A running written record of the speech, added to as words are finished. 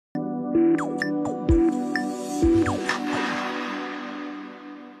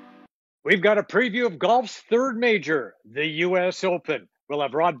We've got a preview of golf's third major, the U.S. Open. We'll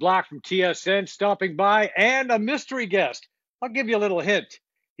have Rod Black from TSN stopping by and a mystery guest. I'll give you a little hint.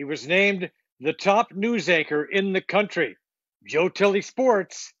 He was named the top news anchor in the country. Joe Tilley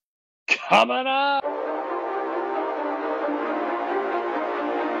Sports, coming up.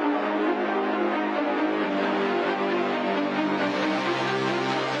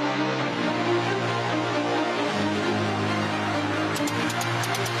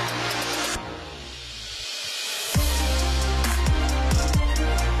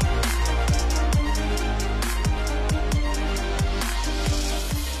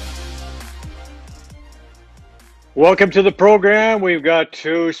 Welcome to the program. We've got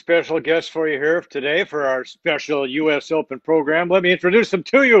two special guests for you here today for our special U.S. Open program. Let me introduce them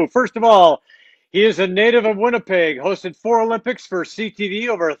to you. First of all, he is a native of Winnipeg, hosted 4 Olympics for CTV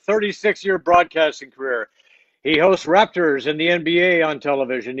over a 36-year broadcasting career. He hosts Raptors and the NBA on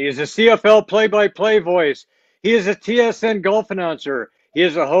television. He is a CFL play-by-play voice. He is a TSN golf announcer. He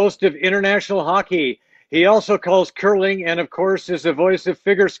is a host of international hockey. He also calls curling and, of course, is the voice of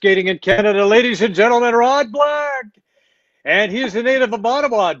figure skating in Canada. Ladies and gentlemen, Rod Black. And he's a native of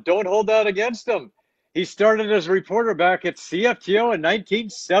Ottawa. Don't hold that against him. He started as a reporter back at CFTO in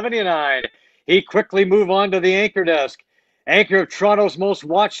 1979. He quickly moved on to the anchor desk. Anchor of Toronto's most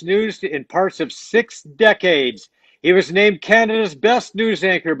watched news in parts of 6 decades. He was named Canada's best news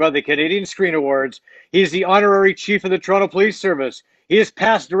anchor by the Canadian Screen Awards. He's the honorary chief of the Toronto Police Service. He is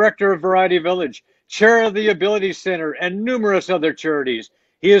past director of Variety Village, chair of the Ability Center, and numerous other charities.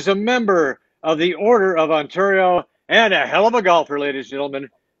 He is a member of the Order of Ontario and a hell of a golfer, ladies and gentlemen.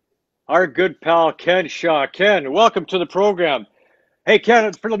 Our good pal, Ken Shaw. Ken, welcome to the program. Hey,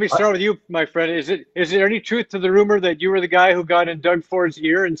 Ken, let me start with you, my friend. Is there any truth to the rumor that you were the guy who got in Doug Ford's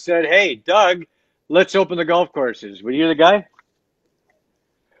ear and said, hey, Doug, let's open the golf courses? Were you the guy?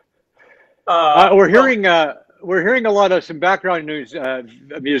 We're hearing a lot of some background news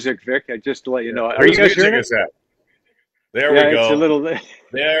music, Vic, just to let you know. Are you guys hearing it? There we go. It's a little, there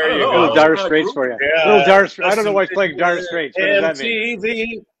you go. A little Dire Straits for you. Yeah, a little Dire, I don't know why it's playing Dire Straits. What does that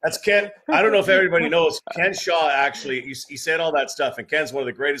mean? That's Ken. I don't know if everybody knows. Ken Shaw, actually, he said all that stuff, and Ken's one of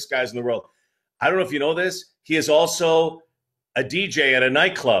the greatest guys in the world. I don't know if you know this. He is also a DJ at a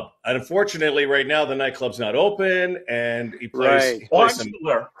nightclub. And unfortunately, right now, the nightclub's not open, and he plays, some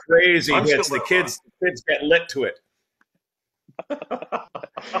crazy hits. The kids get lit to it.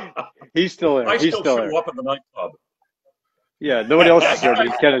 He's still there. I still show up at the nightclub. Yeah, nobody else is there,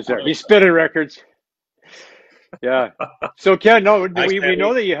 but Ken is there. He's spinning records. Yeah. So Ken, no, we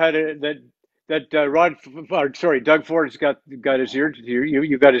know that you had Doug Ford's got his ear.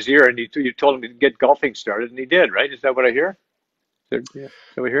 You got his ear, and you told him to get golfing started, and he did, right? Is that what I hear? Is that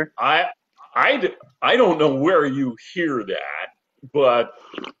what I hear? I don't know where you hear that, but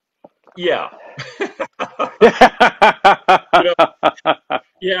yeah.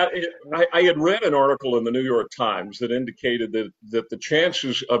 I had read an article in the New York Times that indicated that the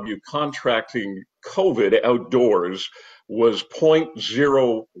chances of you contracting COVID outdoors was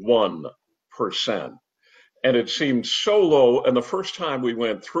 0.01%. And it seemed so low. And the first time we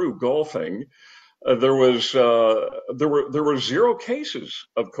went through golfing, there were 0 cases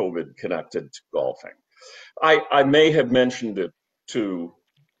of COVID connected to golfing. I may have mentioned it to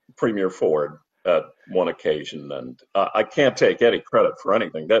Premier Ford at one occasion, and I can't take any credit for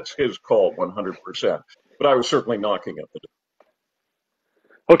anything. That's his call 100%. But I was certainly knocking at the door.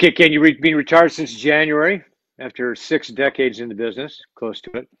 Okay, Ken, you've been retired since January after 6 decades in the business, close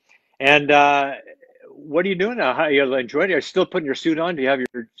to it. And what are you doing now? How are you enjoying it? Are you still putting your suit on? Do you have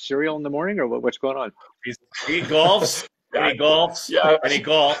your cereal in the morning, or what's going on? He golfs, and he golfs, and he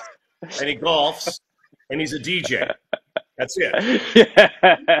golfs, and he golfs, and he's a DJ. That's it. Yeah.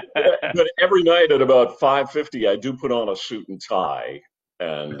 But every night at about 5:50, I do put on a suit and tie,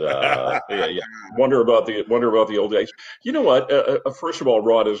 and wonder about the old days. You know what? First of all,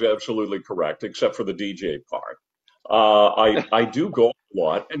 Rod is absolutely correct, except for the DJ part. I do golf a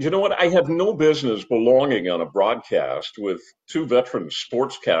lot, and you know what? I have no business belonging on a broadcast with 2 veteran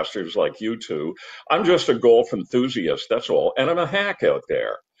sportscasters like you two. I'm just a golf enthusiast, that's all, and I'm a hack out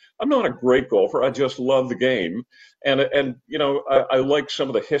there. I'm not a great golfer. I just love the game. And you know, I like some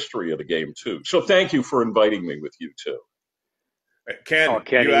of the history of the game, too. So thank you for inviting me with you, too. Ken,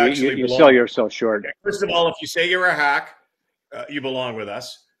 you sell yourself short. First of all, if you say you're a hack, you belong with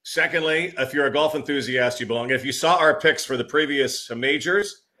us. Secondly, if you're a golf enthusiast, you belong. If you saw our picks for the previous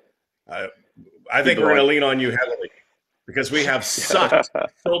majors, I think we're going to lean on you heavily because we have sucked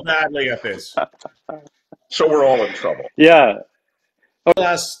so badly at this. So we're all in trouble. Yeah.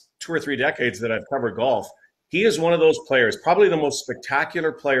 Last 2 or 3 decades that I've covered golf, he is one of those players, probably the most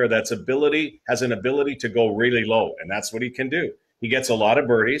spectacular player has an ability to go really low, and that's what he can do. He gets a lot of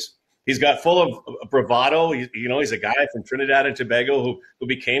birdies. He's got full of bravado. He's a guy from Trinidad and Tobago who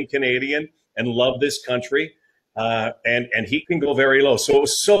became Canadian and loved this country, and he can go very low. So it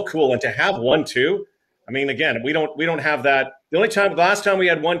was so cool, and to have 1-2. I mean, again, we don't have that. The last time we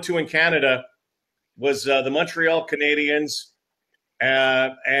had 1-2 in Canada was the Montreal Canadiens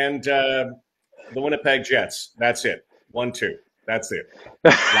and the Winnipeg Jets. That's it. 1-2. That's it.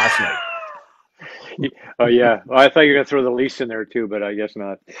 Last night. Oh yeah. Well, I thought you were gonna throw the Leafs in there too, but I guess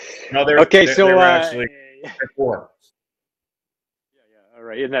not. No, they're actually 4. Yeah. All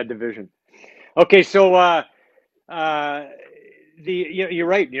right, in that division. Okay, so you're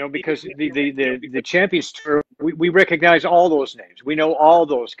right. Because the Champions Tour, we recognize all those names. We know all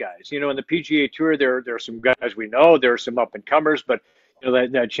those guys. In the PGA Tour, there are some guys we know. There are some up and comers, but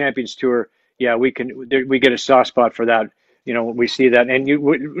that Champions Tour, yeah, we get a soft spot for that. We see that, and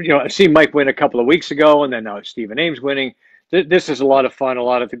I see Mike win a couple of weeks ago, and then now Stephen Ames winning. This is a lot of fun. A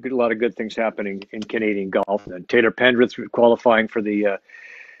lot of good things happening in Canadian golf. And Taylor Pendrith qualifying for the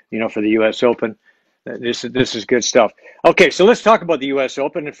for the U.S. Open. This is good stuff. Okay, so let's talk about the U.S.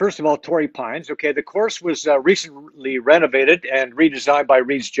 Open. And first of all, Torrey Pines. Okay, the course was recently renovated and redesigned by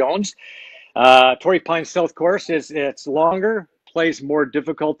Rees Jones. Torrey Pines South course it's longer, plays more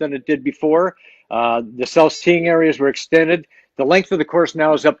difficult than it did before. The South teeing areas were extended. The length of the course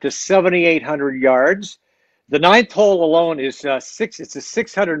now is up to 7,800 yards. The ninth hole alone is it's a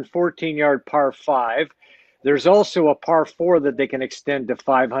 614-yard par 5. There's also a par 4 that they can extend to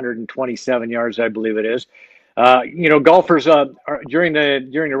 527 yards, I believe it is. Golfers during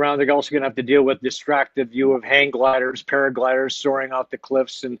the round, they're also going to have to deal with distracted view of hang gliders, paragliders soaring off the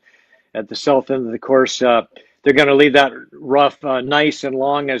cliffs, and at the south end of the course, they're going to leave that rough nice and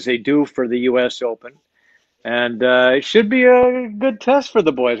long as they do for the U.S. Open, and it should be a good test for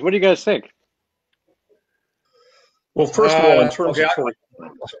the boys. What do you guys think? Well, first of all, in terms of Torrey,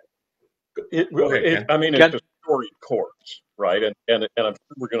 it's a storied course, right? And I'm sure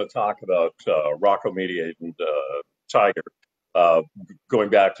we're going to talk about Rocco Mediate and Tiger going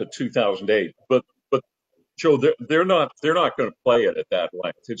back to 2008. But Joe, they're not going to play it at that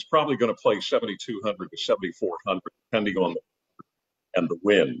length. It's probably going to play 7,200 to 7,400, depending on the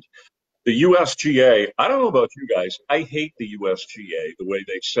wind. The USGA, I don't know about you guys. I hate the USGA the way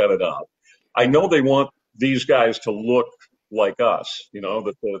they set it up. I know they want these guys to look like us,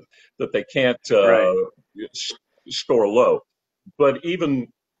 that they can't score low. But even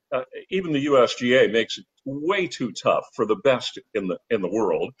the USGA makes it way too tough for the best in the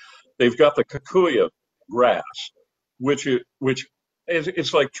world. They've got the Kikuyu grass, which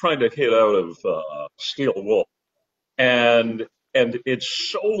it's like trying to hit out of steel wool, and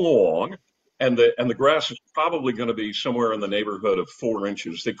it's so long. And the grass is probably going to be somewhere in the neighborhood of 4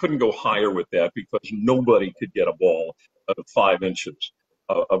 inches. They couldn't go higher with that because nobody could get a ball out of 5 inches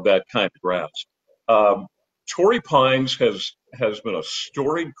of that kind of grass. Torrey Pines has been a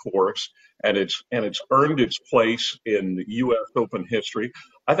storied course, and it's earned its place in U.S. Open history.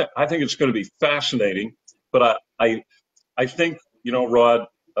 I think it's going to be fascinating. But I think Rod,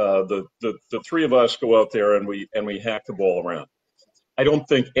 the three of us go out there and we hack the ball around. I don't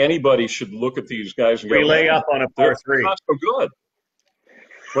think anybody should look at these guys and go, lay up on a par 3. Not so good.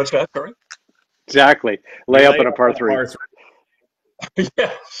 What's that, sorry? Exactly. Lay up on a par 3. Yes,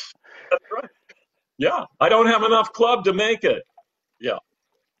 that's right. Yeah, I don't have enough club to make it. Yeah.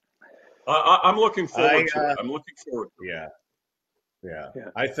 I'm looking forward to it. I'm looking forward to it. Yeah.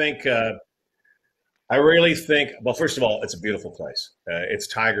 I think, I really think, well, first of all, it's a beautiful place. It's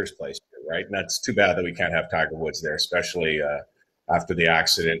Tiger's place, right? And that's too bad that we can't have Tiger Woods there, especially after the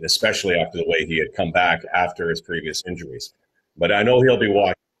accident, especially after the way he had come back after his previous injuries. But I know he'll be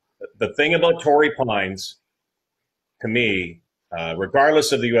watching. The thing about Torrey Pines, to me,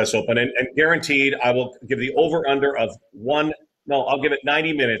 regardless of the U.S. Open, and guaranteed I will give the over-under of I'll give it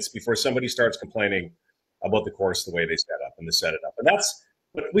 90 minutes before somebody starts complaining about the course, the way they set up and the set it up. And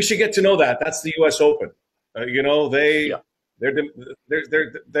but we should get to know that. That's the U.S. Open. They're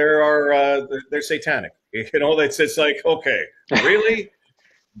satanic. It's like, okay, really?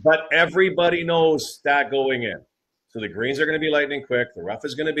 But everybody knows that going in. So the greens are going to be lightning quick. The rough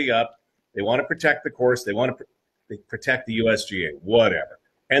is going to be up. They want to protect the course. They want to protect the USGA, whatever.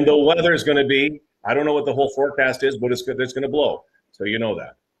 And the weather is going to be, I don't know what the whole forecast is, but it's going to blow. So you know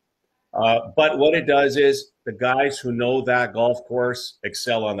that. But what it does is the guys who know that golf course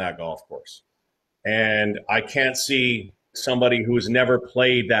excel on that golf course. And I can't see somebody who's never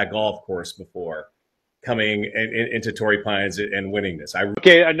played that golf course before coming into Torrey Pines and winning this.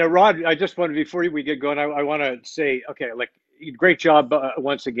 Okay, and Rod, I just wanted, before we get going, I want to say, okay, like, great job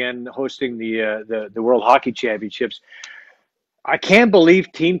once again hosting the World Hockey Championships. I can't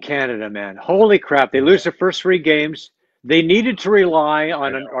believe Team Canada, man. Holy crap. They lose their first 3 games. They needed to rely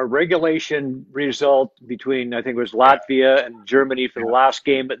on a regulation result between, I think it was Latvia and Germany for the last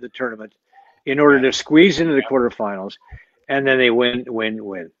game at the tournament in order to squeeze into the quarterfinals. And then they win.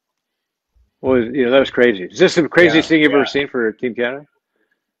 Well, that was crazy. Is this the craziest thing you've ever seen for Team Canada?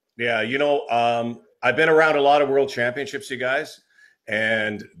 Yeah, I've been around a lot of world championships, you guys.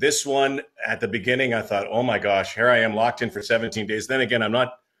 And this one at the beginning, I thought, oh my gosh, here I am locked in for 17 days. Then again, I'm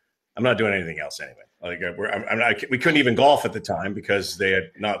not doing anything else anyway. Like we couldn't even golf at the time because they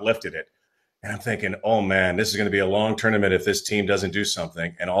had not lifted it. And I'm thinking, oh man, this is going to be a long tournament if this team doesn't do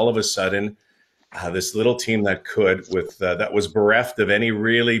something. And all of a sudden, this little team that was bereft of any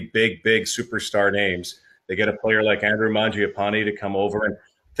really big superstar names, they get a player like Andrew Mangiapane to come over, and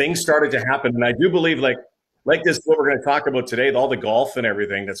things started to happen. And I do believe, like this, what we're going to talk about today, all the golf and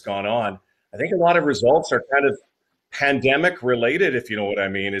everything that's gone on, I think a lot of results are kind of pandemic related, if you know what I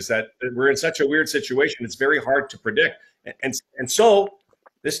mean, is that we're in such a weird situation. It's very hard to predict. And so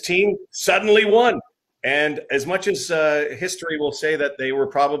this team suddenly won. And as much as history will say that they were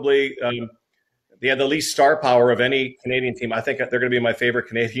probably they had the least star power of any Canadian team, I think they're going to be my favorite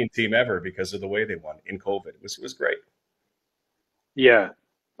Canadian team ever because of the way they won in COVID. It was great. Yeah.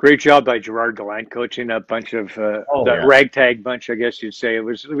 Great job by Gerard Gallant coaching a bunch of ragtag bunch, I guess you'd say. It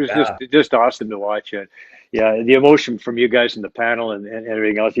was just awesome to watch it. Yeah, the emotion from you guys in the panel and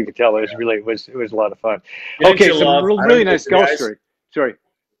everything else, you could tell it was a lot of fun. Okay, some really nice golf story. Sorry.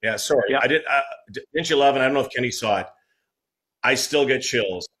 Yeah, sorry. Yeah. Didn't you love, and I don't know if Kenny saw it, I still get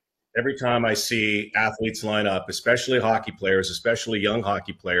chills every time I see athletes line up, especially hockey players, especially young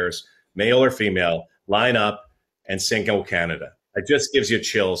hockey players, male or female, line up and sing "O Canada." It just gives you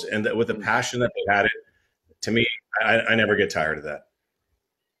chills. And with the passion that they had it, to me, I never get tired of that.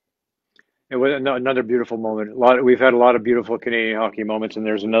 It was another beautiful moment. We've had a lot of beautiful Canadian hockey moments, and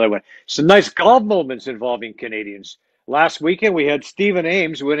there's another one. Some nice golf moments involving Canadians. Last weekend, we had Stephen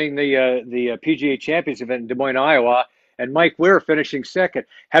Ames winning the PGA Champions event in Des Moines, Iowa, and Mike Weir finishing second.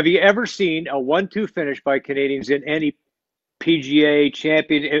 Have you ever seen a 1-2 finish by Canadians in any PGA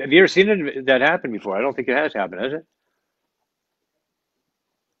Champion? Have you ever seen that happen before? I don't think it has happened, has it?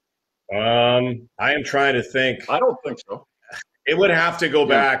 I am trying to think. I don't think so. It would have to go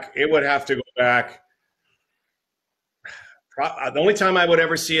back. It would have to go back. The only time I would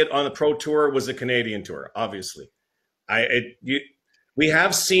ever see it on the Pro Tour was the Canadian Tour, obviously. We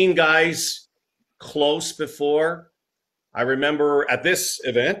have seen guys close before. I remember at this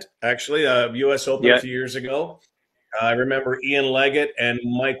event, actually, U.S. Open a few years ago. I remember Ian Leggett and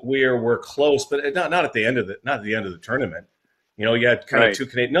Mike Weir were close, but not at the end of the tournament. You had kind of two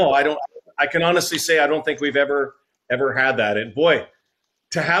Canadian. No, I don't. I can honestly say I don't think we've ever had that. And boy,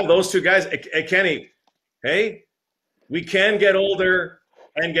 to have those two guys, Kenny, hey, we can get older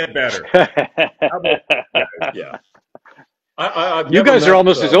and get better. Yeah. You guys are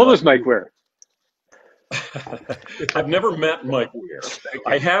almost as old as Mike Weir. I've never met Mike Weir.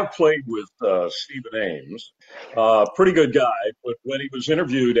 I have played with Stephen Ames, pretty good guy. But when he was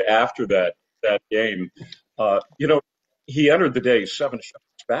interviewed after that game, he entered the day 7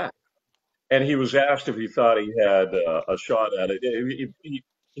 shots back, and he was asked if he thought he had a shot at it. He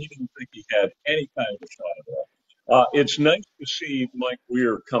didn't think he had any kind of a shot at it. It's nice to see Mike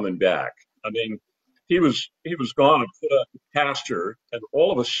Weir coming back. I mean, he was gone and put up the pasture, and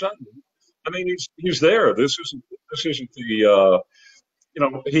all of a sudden, I mean, he's there. This isn't the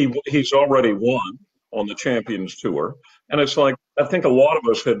he's already won on the Champions Tour, and it's like I think a lot of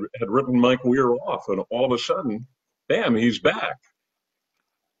us had written Mike Weir off, and all of a sudden, bam, he's back.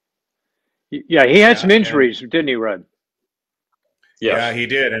 Yeah, he had some injuries, didn't he, Rod? Yes. Yeah, he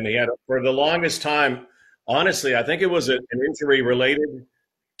did, and he had for the longest time. Honestly, I think it was an injury related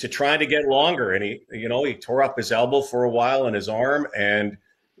to trying to get longer, and he tore up his elbow for a while and his arm, and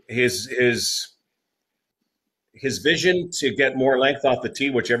his vision to get more length off the tee,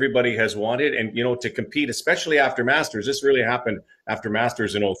 which everybody has wanted, and to compete, especially after Masters. This really happened after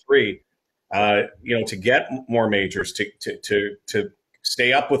Masters in 2003. To get more majors, to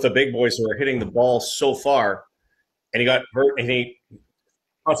stay up with the big boys who are hitting the ball so far, and he got hurt, and he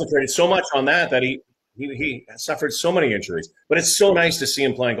concentrated so much on that he suffered so many injuries. But it's so nice to see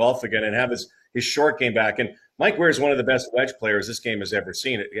him playing golf again and have his short game back. And Mike Weir is one of the best wedge players this game has ever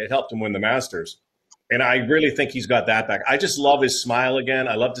seen. It helped him win the Masters. And I really think he's got that back. I just love his smile again.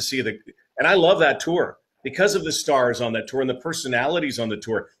 I love to see and I love that tour. because of the stars on that tour and the personalities on the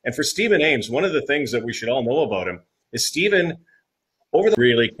tour. And for Stephen Ames, one of the things that we should all know about him is Stephen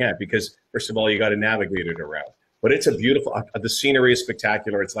really can't, because first of all, you got to navigate it around. But it's a beautiful, the scenery is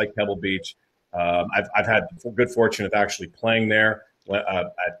spectacular. It's like Pebble Beach. I've had good fortune of actually playing there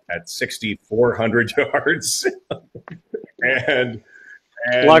at 6,400 yards. and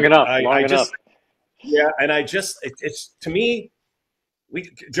long enough. Yeah, and it's to me,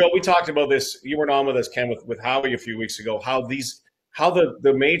 Joe, we talked about this. You weren't on with us, Ken, with Howie a few weeks ago, how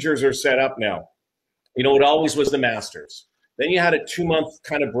the majors are set up now. You know, it always was the Masters. Then you had a 2-month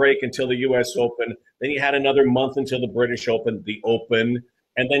kind of break until the U.S. Open. Then you had another month until the British Open, the Open,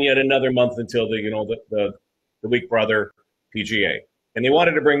 and then you had another month until the weak brother PGA. And they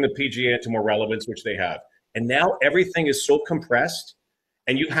wanted to bring the PGA into more relevance, which they have. And now everything is so compressed,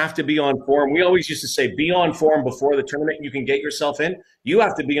 and you have to be on form. We always used to say, be on form before the tournament, and you can get yourself in. You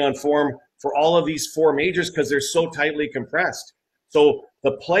have to be on form for all of these 4 majors because they're so tightly compressed. So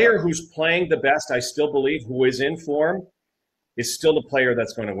the player who's playing the best, I still believe, who is in form, is still the player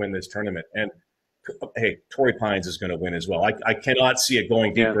that's going to win this tournament. And hey, Torrey Pines is going to win as well. I cannot see it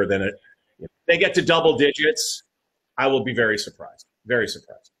going deeper than it. If they get to double digits, I will be very surprised. Very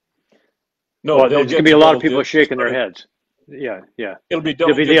surprised. No, there's going to be a lot of people shaking their heads. Yeah. It'll be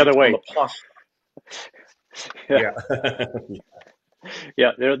the other way. Yeah.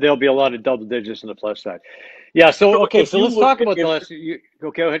 Yeah, there'll be a lot of double digits on the plus side. Yeah. So okay, so let's talk about the last. Okay,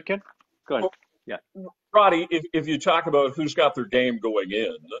 go ahead, Ken. Go ahead. Yeah, Roddy, if you talk about who's got their game going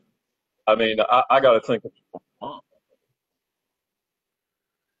in, I mean, I got to think of.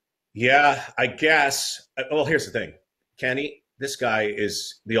 Yeah, I guess. Well, here's the thing, Kenny. This guy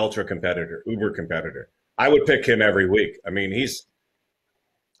is the ultra competitor, uber competitor. I would pick him every week. I mean,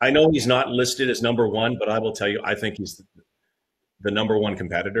 I know he's not listed as number 1, but I will tell you, I think he's the number 1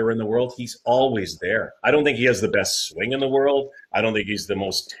 competitor in the world. He's always there. I don't think he has the best swing in the world. I don't think he's the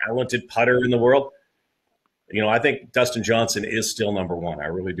most talented putter in the world. You know, I think Dustin Johnson is still number 1. I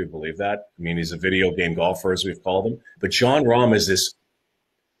really do believe that. I mean, he's a video game golfer, as we've called him. But Jon Rahm is this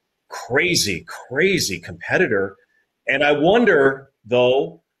crazy, crazy competitor. And I wonder,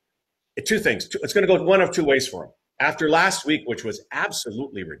 though, 2 things. It's going to go one of 2 ways for him. After last week, which was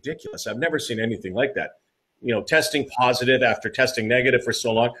absolutely ridiculous. I've never seen anything like that. You know, testing positive after testing negative for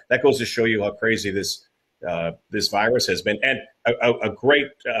so long. That goes to show you how crazy this virus has been. And a great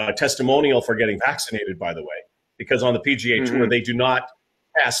testimonial for getting vaccinated, by the way, because on the PGA Tour, they do not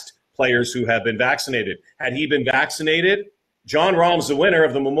test players who have been vaccinated. Had he been vaccinated, Jon Rahm's the winner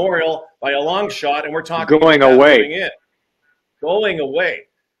of the Memorial by a long shot, and we're talking going away. Going away.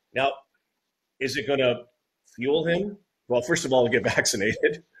 Now, is it going to fuel him? Well, first of all, to get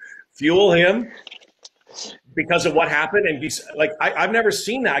vaccinated. Fuel him because of what happened, and I've never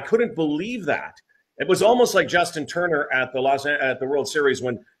seen that. I couldn't believe that. It was almost like Justin Turner at the World Series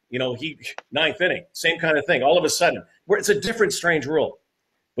when, you know, he 9th inning, same kind of thing. All of a sudden, where it's a different strange rule.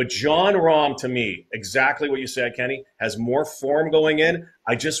 But Jon Rahm, to me, exactly what you said, Kenny, has more form going in.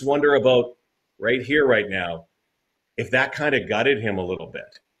 I just wonder about right here, right now, if that kind of gutted him a little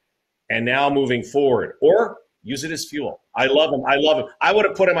bit. And now moving forward, or use it as fuel. I love him. I would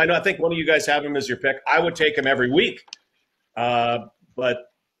have put him. I think one of you guys have him as your pick. I would take him every week, but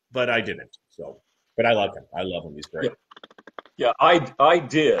I didn't. So, but I love him. He's great. Yeah, I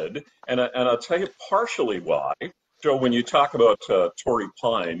did, and I'll tell you partially why. So when you talk about Torrey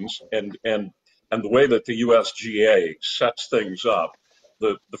Pines and the way that the USGA sets things up,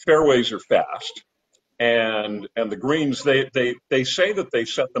 the fairways are fast, and the greens they say that they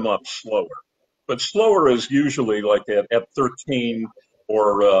set them up slower. But slower is usually like at 13,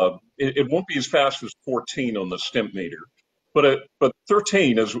 or it won't be as fast as 14 on the stimp meter. But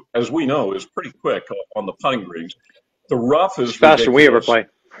 13, as we know, is pretty quick on the putting greens. The rough is faster than we ever play.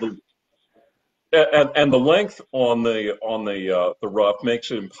 And the length on the rough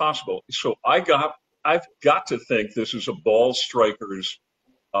makes it impossible. So I've got to think this is a ball striker's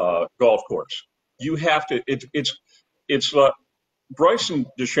golf course. You have to. It's Bryson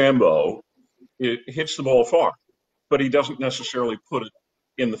DeChambeau. It hits the ball far, but he doesn't necessarily put it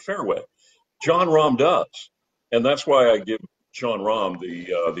in the fairway. Jon Rahm does, and that's why I give Jon Rahm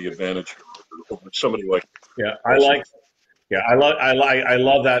the advantage over somebody like. Yeah, I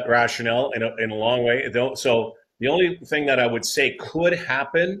love that rationale in a long way. So the only thing that I would say could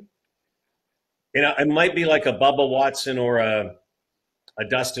happen, you know, it might be like a Bubba Watson or a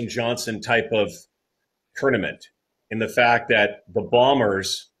Dustin Johnson type of tournament, in the fact that the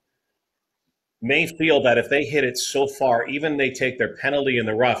Bombers may feel that if they hit it so far, even they take their penalty in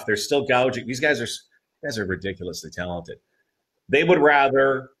the rough, they're still gouging. These guys are ridiculously talented. They would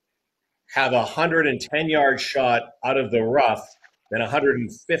rather have a 110-yard shot out of the rough than a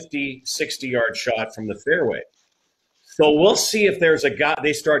 150, 60-yard shot from the fairway. So we'll see if there's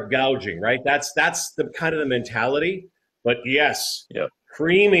they start gouging, right? That's the kind of the mentality. But yes,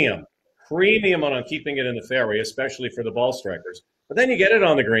 premium on keeping it in the fairway, especially for the ball strikers. But then you get it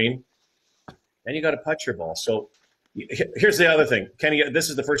on the green, and you got to putt your ball. So here's the other thing, Kenny. This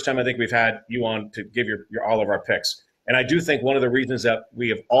is the first time I think we've had you on to give your all of our picks. And I do think one of the reasons that we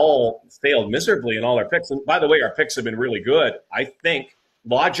have all failed miserably in all our picks, and by the way, our picks have been really good, I think,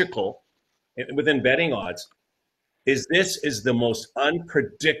 logical within betting odds, is this is the most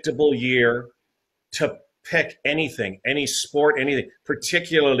unpredictable year to pick anything, any sport, anything,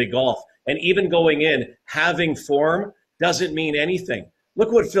 particularly golf. And even going in, having form doesn't mean anything.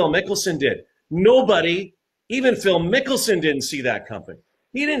 Look what Phil Mickelson did. Nobody, even Phil Mickelson, didn't see that coming.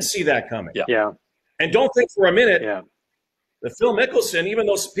 He didn't see that coming. Yeah. And don't think for a minute that Phil Mickelson, even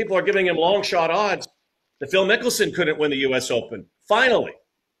though people are giving him long shot odds, that Phil Mickelson couldn't win the U.S. Open. Finally.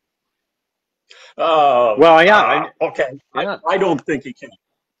 Well, yeah. Okay. Yeah. I don't think he can.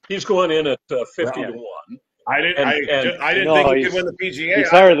 He's going in at 50 to 1. I didn't think he could win the PGA. He's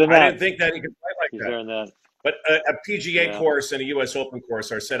higher than that. I didn't think that he could play like he's higher than that. But a PGA course and a U.S. Open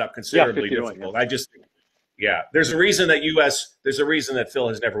course are set up considerably difficult. I just think, there's a reason that Phil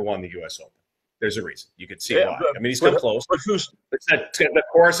has never won the U.S. Open. There's a reason. You could see why. I mean, he's still close. But the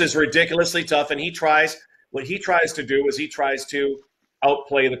course is ridiculously tough, and what he tries to do is he tries to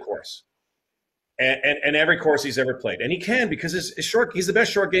outplay the course. And every course he's ever played. And he can, because he's the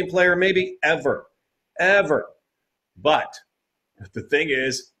best short game player maybe ever. But the thing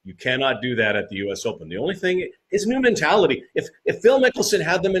is, you cannot do that at the U.S. Open. The only thing is new mentality. If Phil Mickelson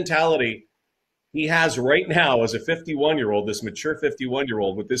had the mentality he has right now as a 51-year-old, this mature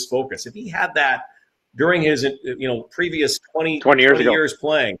 51-year-old with this focus, if he had that during his previous 20 years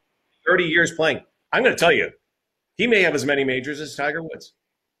playing, 30 years playing, I'm going to tell you, he may have as many majors as Tiger Woods.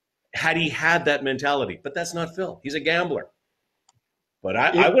 Had he had that mentality. But that's not Phil. He's a gambler. But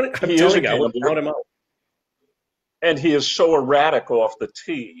I'm telling you, I wouldn't count him out. And he is so erratic off the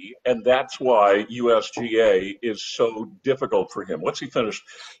tee, and that's why USGA is so difficult for him. What's he finished?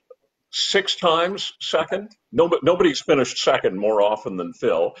 6 times second? Nobody's finished second more often than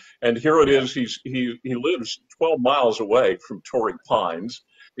Phil. And here it is. He lives 12 miles away from Torrey Pines.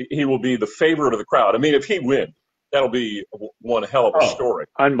 He will be the favorite of the crowd. I mean, if he wins, that'll be one hell of a story.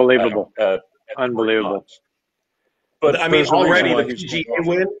 Unbelievable. Unbelievable. But I mean, already the PGA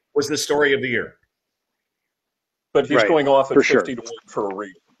win was the story of the year. But he's going off at 50 to 1 for a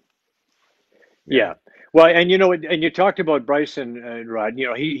reason. Yeah. Well, and and you talked about Bryson, Rod.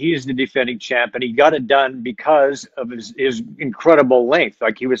 He's the defending champ, and he got it done because of his incredible length.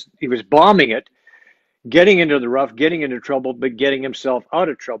 Like he was bombing it, getting into the rough, getting into trouble, but getting himself out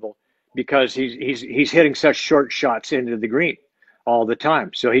of trouble because he's hitting such short shots into the green all the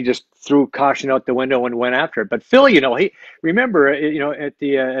time. So he just threw caution out the window and went after it. But Phil, he remember, at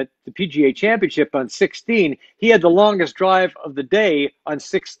the PGA Championship on 16, he had the longest drive of the day on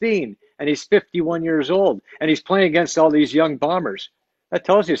 16, and he's 51 years old, and he's playing against all these young bombers. That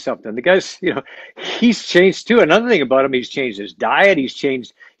tells you something. The guy's, he's changed too. Another thing about him, he's changed his diet.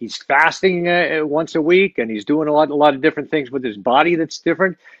 He's fasting once a week, and he's doing a lot of different things with his body that's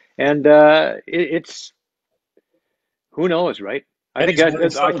different. And it's, who knows, right? I think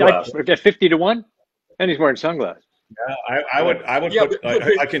at 50 to 1, and he's wearing sunglasses. Yeah,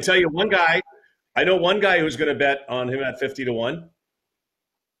 I can tell you one guy. I know one guy who's going to bet on him at 50 to 1.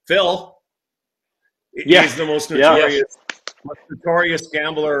 Phil. He's the most notorious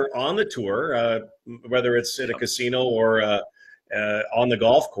gambler on the tour, whether it's at a casino or on the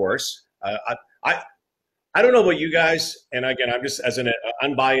golf course. I don't know about you guys, and again, I'm just as an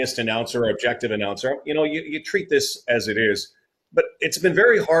unbiased announcer or objective announcer. You treat this as it is, but it's been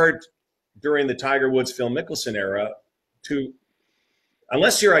very hard during the Tiger Woods, Phil Mickelson era to,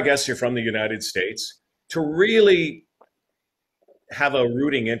 unless you're from the United States, to really have a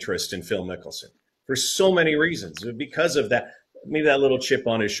rooting interest in Phil Mickelson for so many reasons. Because of that, maybe that little chip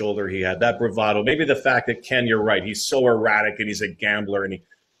on his shoulder he had, that bravado, maybe the fact that Ken, you're right, he's so erratic and he's a gambler and he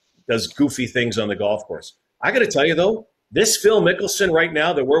does goofy things on the golf course. I got to tell you, though, this Phil Mickelson right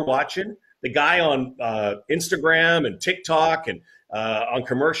now that we're watching, the guy on Instagram and TikTok and on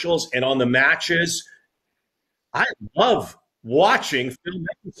commercials and on the matches, I love watching Phil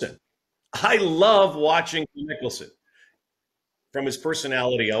Mickelson. I love watching Phil Mickelson from his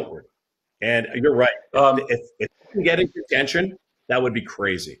personality outward. And you're right. If he can get into contention, that would be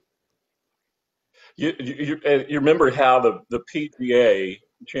crazy. You remember how the PGA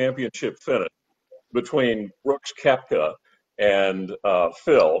championship finished between Brooks Koepka and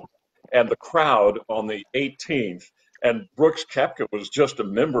Phil, and the crowd on the 18th. And Brooks Koepka was just a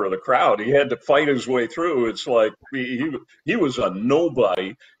member of the crowd. He had to fight his way through. It's like he was a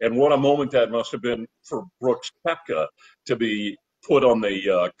nobody. And what a moment that must have been for Brooks Koepka to be put on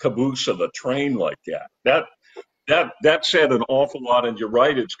the caboose of a train like that. That said an awful lot. And you're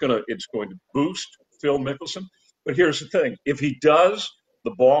right, it's going to boost Phil Mickelson. But here's the thing: if he does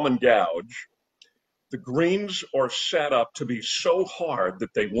the bomb and gouge, the greens are set up to be so hard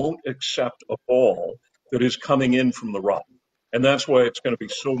that they won't accept a ball that is coming in from the rough. And that's why it's going to be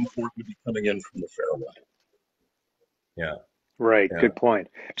so important to be coming in from the fairway. Yeah. Right. Yeah. Good point.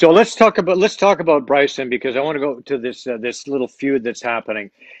 So let's talk about Bryson, because I want to go to this little feud that's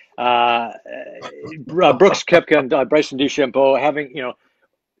happening. Brooks Koepka and Bryson DeChambeau having,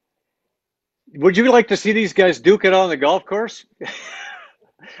 would you like to see these guys duke it on the golf course?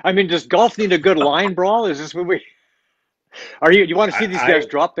 I mean, does golf need a good line brawl? Is this what you want to see these guys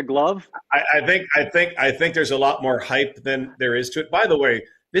drop the glove? I think there's a lot more hype than there is to it. By the way,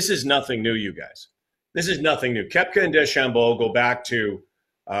 this is nothing new, you guys. This is nothing new. Koepka and DeChambeau go back to,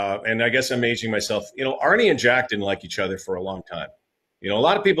 and I guess I'm aging myself. Arnie and Jack didn't like each other for a long time. A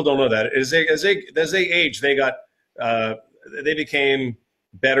lot of people don't know that. As they age, they became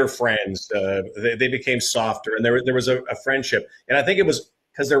better friends. They became softer, and there was a friendship. And I think it was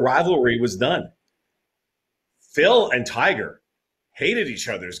because their rivalry was done. Phil and Tiger hated each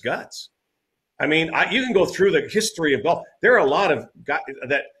other's guts. I mean, you can go through the history of golf. There are a lot of guys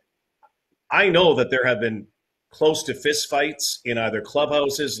that I know that there have been close to fist fights in either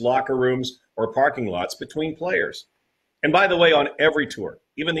clubhouses, locker rooms, or parking lots between players. And by the way, on every tour,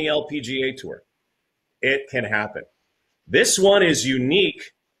 even the LPGA tour, it can happen. This one is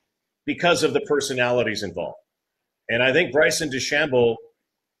unique because of the personalities involved. And I think Bryson DeChambeau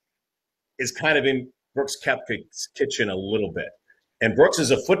is kind of in Brooks Koepka's kitchen a little bit. And Brooks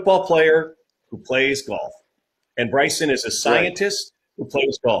is a football player who plays golf. And Bryson is a scientist who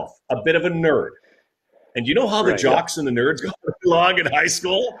plays golf, a bit of a nerd. And you know how the jocks and the nerds got along in high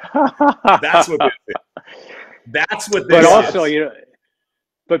school? That's what this is. That's what this but is. Also,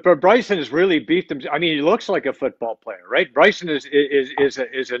 but Bryson has really beat them. I mean, he looks like a football player, right? Bryson is a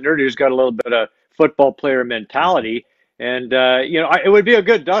nerd who's got a little bit of football player mentality. And, it would be a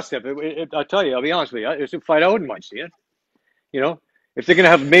good dust-up. I'll tell you, I'll be honest with you. It's a fight I wouldn't mind seeing. If they're going to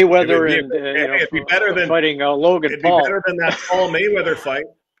have Mayweather fighting Logan Paul. It'd be better than that Paul Mayweather fight.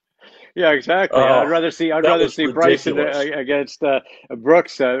 Yeah, exactly. I'd rather see Bryson against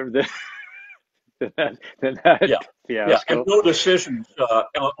Brooks than that. Yeah, and no decisions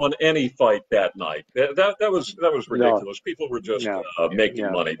on any fight that night. That was ridiculous. No. People were just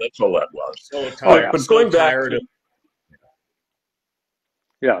making money. That's all that was. So tired. But going back to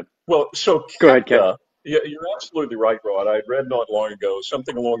well, so go ahead, Ken. You're absolutely right, Rod. I read not long ago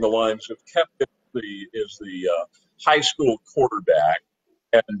something along the lines of Koepka is the high school quarterback,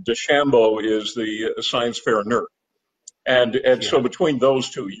 and DeChambeau is the science fair nerd. And so between those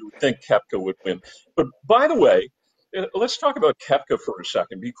two, you would think Koepka would win. But by the way, let's talk about Koepka for a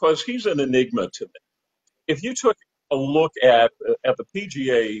second, because he's an enigma to me. If you took a look at the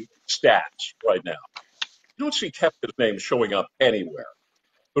PGA stats right now, you don't see Koepka's name showing up anywhere.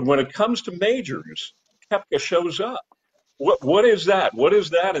 But when it comes to majors, Koepka shows up. What is that? What is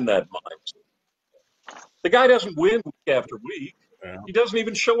that in that mindset? The guy doesn't win week after week. Yeah. He doesn't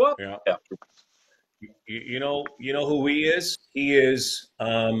even show up after week. You know who he is? He is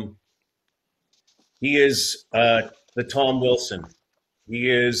the Tom Wilson. He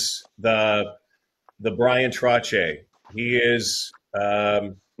is the Brian Trottier. He is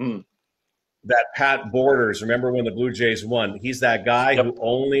that Pat Borders. Remember when the Blue Jays won? He's that guy who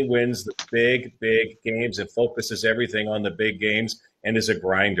only wins the big games and focuses everything on the big games and is a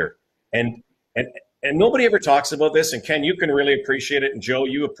grinder. And nobody ever talks about this. And Ken, you can really appreciate it. And Joe,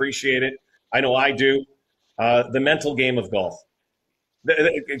 you appreciate it. I know I do. The mental game of golf.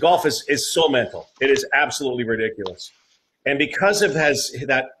 Golf is so mental. It is absolutely ridiculous. And because of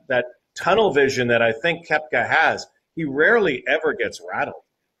that tunnel vision that I think Koepka has, he rarely ever gets rattled.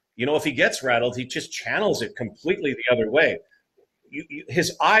 If he gets rattled, he just channels it completely the other way.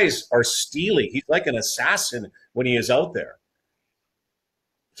 His eyes are steely. He's like an assassin when he is out there.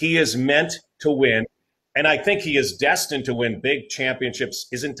 He is meant to win. And I think he is destined to win big championships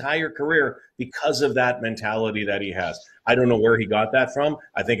his entire career because of that mentality that he has. I don't know where he got that from.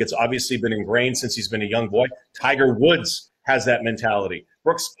 I think it's obviously been ingrained since he's been a young boy. Tiger Woods has that mentality.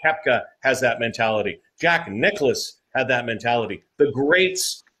 Brooks Koepka has that mentality. Jack Nicklaus had that mentality. The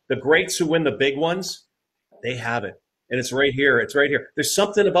greats who win the big ones, they have it. And it's right here. It's right here. There's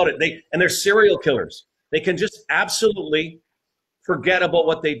something about it. They're serial killers. They can just absolutely forget about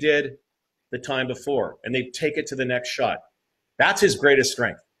what they did the time before, and they take it to the next shot. That's his greatest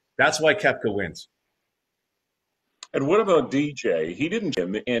strength. That's why Koepka wins. And what about DJ? He didn't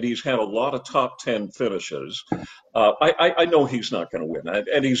win, and he's had a lot of top 10 finishes. I know he's not going to win,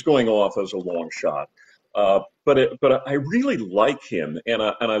 and he's going off as a long shot. But I really like him, and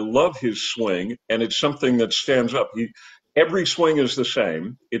I love his swing, and it's something that stands up. Every swing is the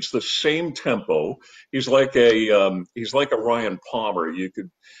same. It's the same tempo. He's like a Ryan Palmer. You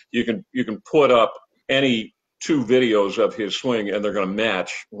can put up any two videos of his swing, and they're going to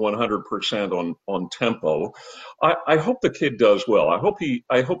match 100% on tempo. I hope the kid does well. I hope he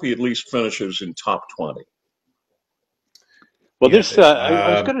at least finishes in top 20. Well, this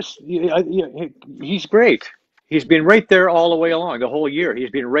I was going to. He's great. He's been right there all the way along the whole year. He's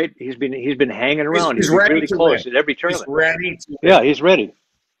been right. He's been hanging around. He's been ready really to close win. at every tournament. He's ready to win. Yeah, he's ready.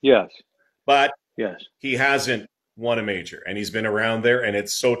 Yes, but yes, he hasn't won a major, and he's been around there, and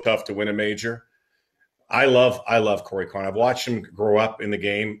it's so tough to win a major. I love Corey Connor. I've watched him grow up in the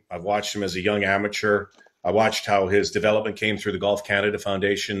game. I've watched him as a young amateur. I watched how his development came through the Golf Canada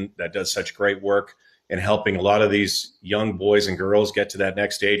Foundation that does such great work in helping a lot of these young boys and girls get to that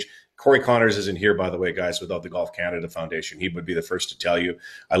next stage. Corey Connors isn't here, by the way, guys, without the Golf Canada Foundation. He would be the first to tell you.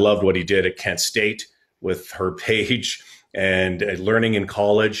 I loved what he did at Kent State with her page and learning in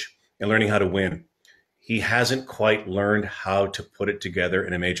college and learning how to win. He hasn't quite learned how to put it together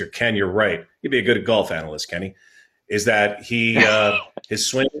in a major. Ken, you're right. He'd be a good golf analyst, Kenny. Is that he his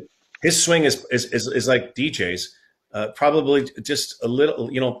swing is like DJ's, probably just a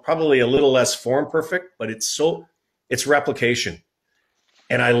little, probably a little less form perfect, but it's replication.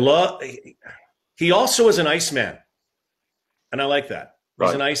 And I love. He also is an Iceman, and I like that. He's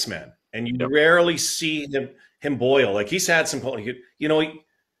Right. an Iceman, and you rarely see him boil. Like he's had some, he'll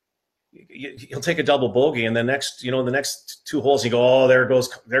take a double bogey, and the next 2 holes, you go, oh, there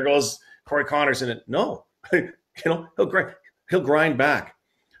goes Corey Connors, and no, he'll grind back.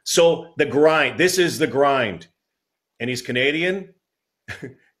 So the grind, this is the grind, and he's Canadian,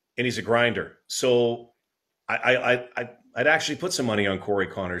 and he's a grinder. So I'd actually put some money on Corey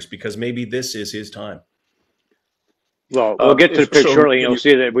Connors because maybe this is his time. Well, we'll get to the pick shortly, and you'll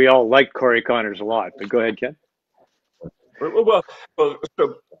see that we all like Corey Connors a lot. But go ahead, Ken. Well,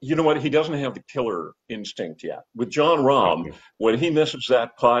 so you know what? He doesn't have the killer instinct yet. With John Rahm, when he misses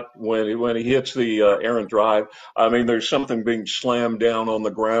that putt, when he hits the errant drive, I mean, there's something being slammed down on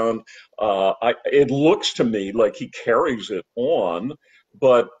the ground. It looks to me like he carries it on,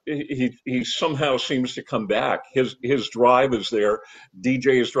 but he somehow seems to come back. His drive is there.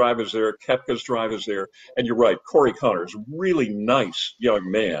 DJ's drive is there. Koepka's drive is there. And you're right. Corey Connors, really nice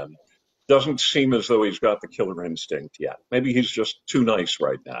young man. Doesn't seem as though he's got the killer instinct yet. Maybe he's just too nice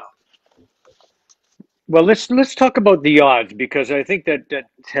right now. Well, let's talk about the odds, because I think that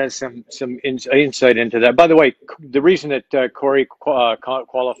has some insight into that. By the way, the reason that Corey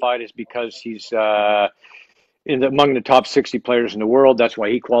qualified is because he's among the top 60 players in the world. That's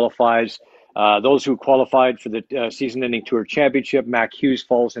why he qualifies. Those who qualified for the season-ending Tour Championship, Mac Hughes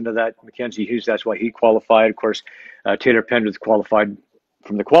falls into that. Mackenzie Hughes, that's why he qualified. Of course, Taylor Pendrith qualified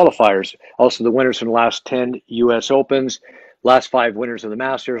from the qualifiers. Also, the winners from the last 10 U.S. Opens, last 5 winners of the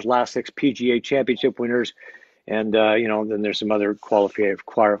Masters, last 6 PGA Championship winners, and then there's some other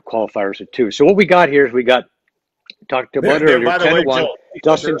qualifiers too. So what we got here is we got talked about earlier, 10-1,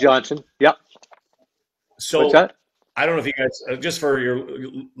 Dustin Johnson. Yep. So what's that? I don't know if you guys, just for your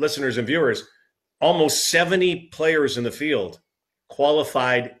listeners and viewers, almost 70 players in the field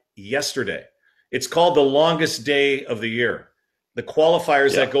qualified yesterday. It's called the longest day of the year. The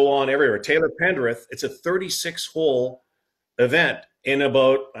qualifiers that go on everywhere. Taylor Pendrith, it's a 36-hole event in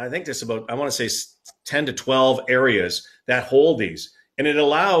about, I want to say 10 to 12 areas that hold these. And it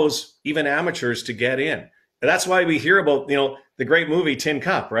allows even amateurs to get in. And that's why we hear about, the great movie Tin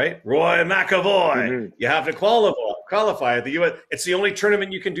Cup, right? Roy McAvoy. Mm-hmm. You have to qualify at the U.S. It's the only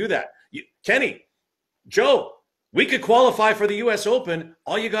tournament you can do that. Kenny, Joe, we could qualify for the U.S. Open.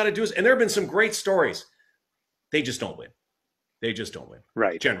 All you got to do is, and there have been some great stories. They just don't win. They just don't win.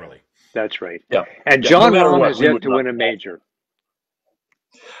 Right. Generally. That's right. Yeah. And John Rahm has yet to win a major.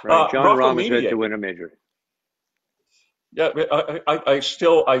 Right. John Rahm has yet to win a major. Yeah,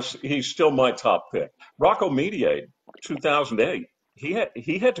 he's still my top pick. Rocco Mediate, 2008.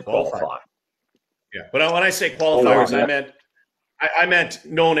 He had to qualify. Yeah, but when I say qualifiers, I meant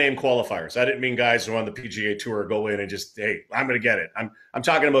no-name qualifiers. I didn't mean guys who are on the PGA Tour go in and just, hey, I'm going to get it. I'm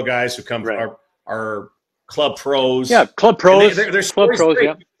talking about guys who come are club pros. Yeah, club pros. They're club pros.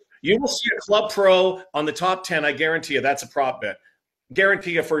 Yeah. You will see a club pro on the top 10. I guarantee you that's a prop bet.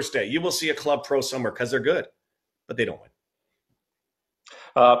 Guarantee you first day. You will see a club pro somewhere because they're good, but they don't win.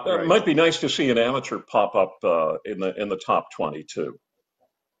 It might be nice to see an amateur pop up in the top 20 too.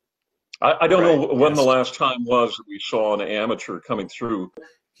 I don't know when the last time was that we saw an amateur coming through.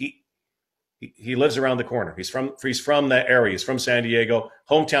 He lives around the corner. He's from that area. He's from San Diego,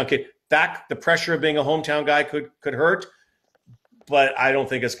 hometown kid. The pressure of being a hometown guy could hurt, but I don't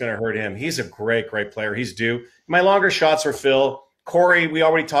think it's going to hurt him. He's a great player. He's due. My longer shots are Phil, Corey. We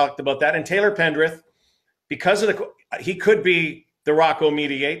already talked about that, and Taylor Pendrith, because of he could be the Rocco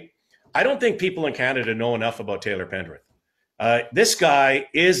Mediate. I don't think people in Canada know enough about Taylor Pendrith. This guy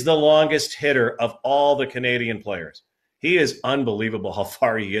is the longest hitter of all the Canadian players. He is unbelievable how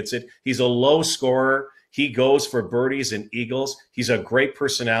far he hits it. He's a low scorer. He goes for birdies and eagles. He's a great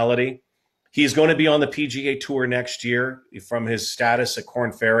personality. He's going to be on the PGA Tour next year from his status at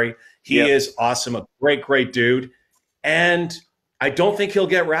Corn Ferry. He is awesome, a great dude. And I don't think he'll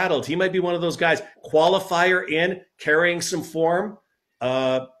get rattled. He might be one of those guys. Qualifier in, carrying some form.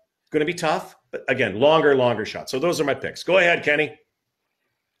 Going to be tough. But again, longer shots. So those are my picks. Go ahead, Kenny.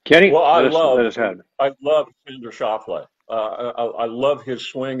 Well, I love Xander Schauffele. I love his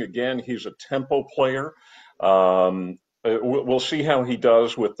swing. Again, he's a tempo player. We'll see how he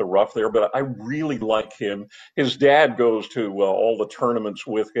does with the rough there, but I really like him. His dad goes to all the tournaments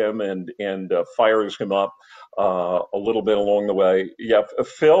with him and fires him up a little bit along the way. Yeah,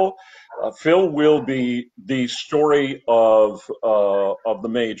 Phil will be the story of the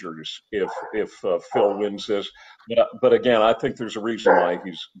majors if Phil wins this. But again, I think there's a reason why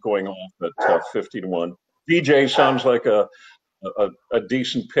he's going off at 50-1. DJ sounds like a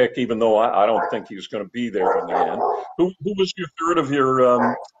decent pick, even though I don't think he's going to be there in the end. Who was your third of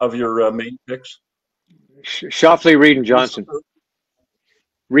your main picks? Schauffele, Reed, and Johnson.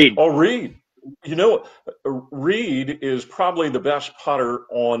 Reed. Oh, Reed. You know, Reed is probably the best putter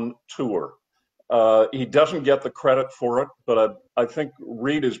on tour. He doesn't get the credit for it, but I think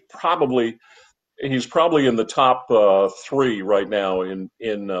Reed is probably in the top 3 right now in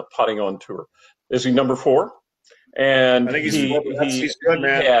putting on tour. Is he number 4? And I think he's good,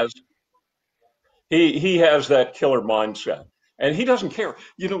 man. He has that killer mindset, and he doesn't care.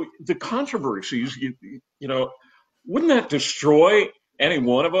 You know, the controversies. You know, wouldn't that destroy any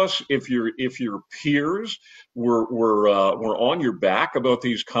one of us if your peers were on your back about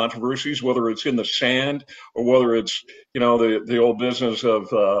these controversies, whether it's in the sand or whether it's the old business of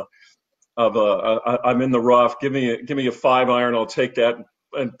I'm in the rough. Give me a 5-iron. I'll take that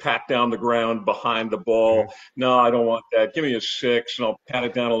and pat down the ground behind the ball. No, I don't want that. Give me a 6 and I'll pat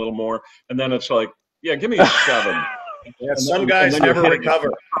it down a little more. And then it's like, yeah, give me a 7. Some guys never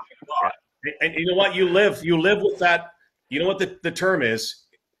recover. And you know what? You live with that. You know what the term is?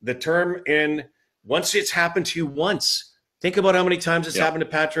 The term in once it's happened to you once. Think about how many times it's happened to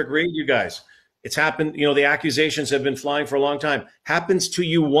Patrick Reed, you guys. It's happened, the accusations have been flying for a long time. Happens to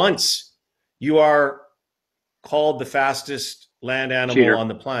you once. You are called the fastest land animal on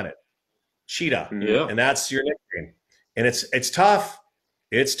the planet. Cheetah. Yeah. And that's your nickname. And it's tough.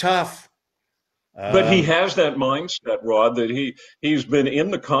 It's tough. But he has that mindset, Rod, that he's been in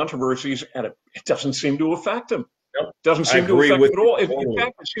the controversies and it doesn't seem to affect him. Nope. Doesn't seem to affect him at all. In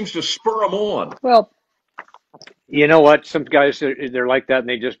fact, it seems to spur him on. Well, you know what? Some guys, they're like that and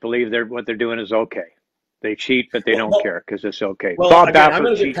they just believe what they're doing is okay. They cheat, but they don't care because it's okay. Well, Bob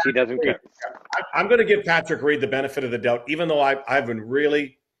Baffert cheats, he doesn't care. I'm going to give Patrick Reed the benefit of the doubt, even though I've been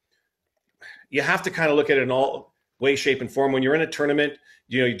really – you have to kind of look at it in all way, shape, and form. When you're in a tournament,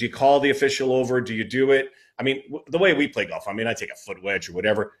 do you call the official over? Do you do it? I mean, the way we play golf, I take a foot wedge or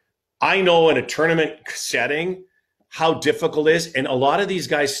whatever. I know in a tournament setting how difficult it is, and a lot of these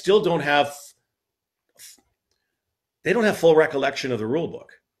guys still don't have full recollection of the rule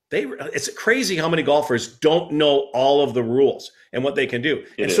book. It's crazy how many golfers don't know all of the rules and what they can do.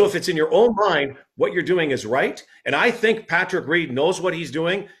 So if it's in your own mind, what you're doing is right. And I think Patrick Reed knows what he's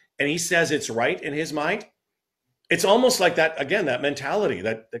doing and he says it's right in his mind. It's almost like that, again, that mentality,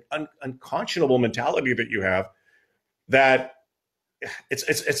 that unconscionable mentality that you have, that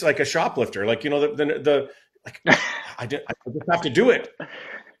it's like a shoplifter. Like, I just have to do it.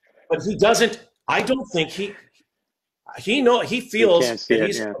 But he doesn't, I don't think he feels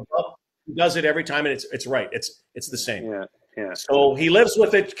that he does it every time, and it's right. It's the same. Yeah. So he lives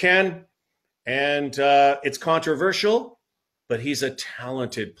with it, Ken, and it's controversial, but he's a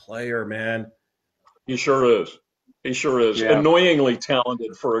talented player, man. He sure is. He sure is. Yeah. Annoyingly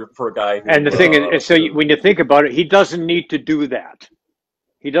talented for a guy. And the thing is, when you think about it, he doesn't need to do that.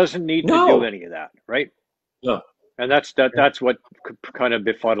 He doesn't need to do any of that, right? No. And that's what kind of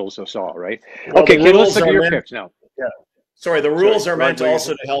befuddles us all, right? Well, okay, Ken, let's look at your picks now. Yeah. Sorry, the rules are meant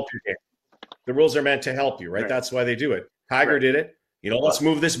also to help you. The rules are meant to help you, right? That's why they do it. Tiger did it. let's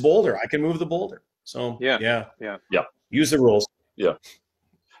move this boulder. I can move the boulder. So yeah. Use the rules. Yeah.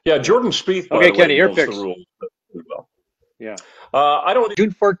 Jordan Spieth, by Okay, the way, Kenny, your knows the picks. rules pretty well. Yeah. I don't.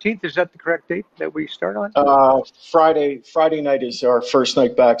 June 14th, is that the correct date that we start on? Friday night is our first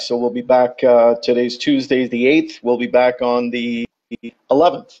night back, so we'll be back. Today's Tuesday, the 8th. We'll be back on the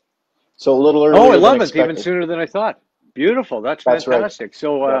 11th, so a little earlier than 11th, even expected. sooner than I thought. Beautiful. That's That's right. fantastic.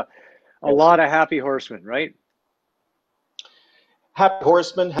 So Yeah. a lot of happy horsemen, right? Happy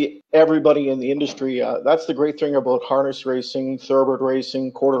horsemen, everybody in the industry. That's the great thing about harness racing, thoroughbred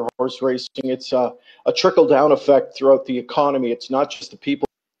racing, quarter horse racing. It's a trickle down effect throughout the economy. It's not just the people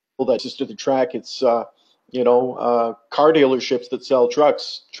that just do the track. It's car dealerships that sell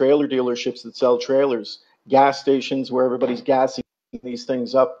trucks, trailer dealerships that sell trailers, gas stations where everybody's gassing these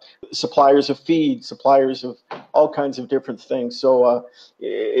things up, suppliers of feed, suppliers of all kinds of different things. So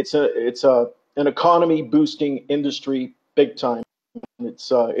it's an economy boosting industry big time.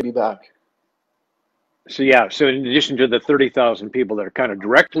 It'll be back. So yeah, so in addition to the 30,000 people that are kind of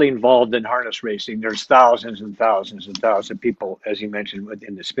directly involved in harness racing, there's thousands and thousands and thousands of people, as you mentioned,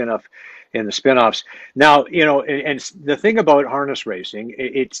 in the spin-offs. Now, and the thing about harness racing,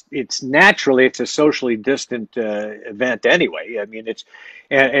 it's naturally it's a socially distant event anyway. I mean,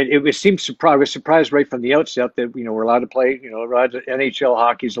 it seems surprised. I was surprised right from the outset that we're allowed to play. NHL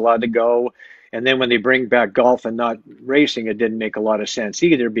hockey's allowed to go. And then when they bring back golf and not racing, it didn't make a lot of sense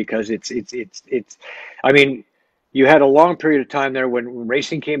either because it's. I mean, you had a long period of time there when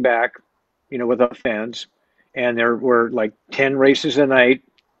racing came back, without fans, and there were like 10 races a night,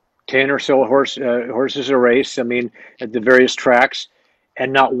 10 or so horses a race. I mean, at the various tracks,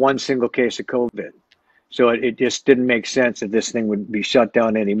 and not one single case of COVID. So it just didn't make sense that this thing would be shut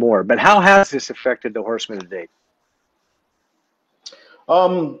down anymore. But how has this affected the horsemen to date?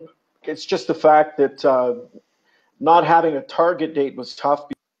 It's just the fact that not having a target date was tough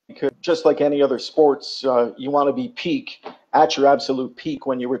because just like any other sports, you want to be peak at your absolute peak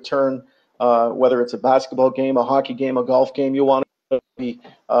when you return, whether it's a basketball game, a hockey game, a golf game, you want to be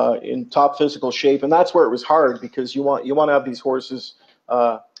in top physical shape. And that's where it was hard because you want to have these horses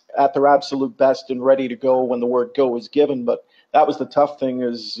at their absolute best and ready to go when the word go is given. But that was the tough thing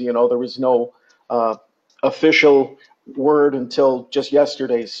is, there was no official word until just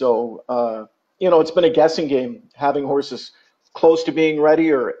yesterday. So, it's been a guessing game. Having horses close to being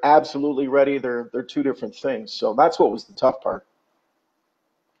ready or absolutely ready, they're two different things. So that's what was the tough part.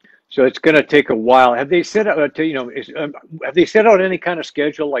 So it's going to take a while. Have they set out have they set out any kind of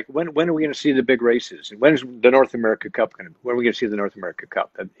schedule? Like when are we going to see the big races? And when's the North America Cup going to? When are we going to see the North America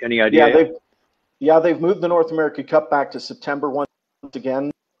Cup? Any idea? They've moved the North America Cup back to September once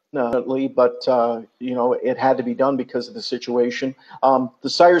again. But it had to be done because of the situation. The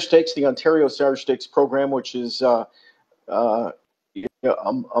Sire Stakes, the Ontario Sire Stakes program, which is a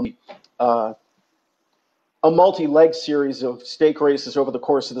multi-leg series of stake races over the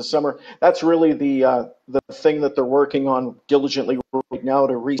course of the summer. That's really the thing that they're working on diligently right now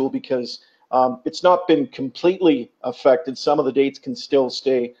to reach because it's not been completely affected. Some of the dates can still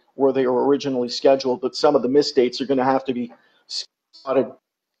stay where they were originally scheduled, but some of the missed dates are going to have to be spotted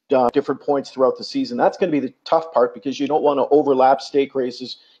different points throughout the season. That's going to be the tough part because you don't want to overlap stake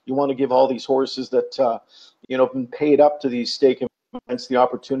races. You want to give all these horses that have been paid up to these stake events the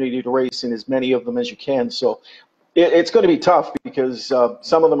opportunity to race in as many of them as you can. So it's going to be tough because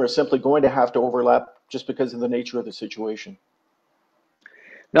some of them are simply going to have to overlap just because of the nature of the situation.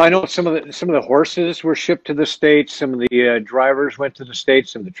 Now I know some of the horses were shipped to the States. Some of the drivers went to the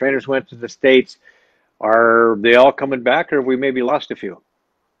States. Some of the trainers went to the States. Are they all coming back, or have we maybe lost a few?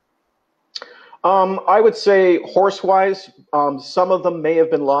 I would say horse-wise, some of them may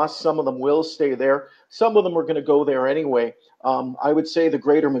have been lost. Some of them will stay there. Some of them are going to go there anyway. I would say the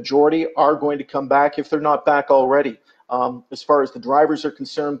greater majority are going to come back if they're not back already. As far as the drivers are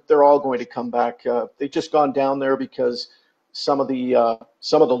concerned, they're all going to come back. They've just gone down there because some of the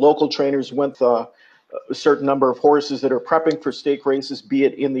local trainers went a certain number of horses that are prepping for stake races, be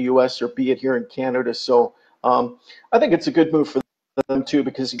it in the U.S. or be it here in Canada. So I think it's a good move for them too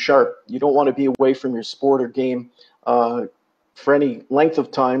because you're sharp. You don't want to be away from your sport or game for any length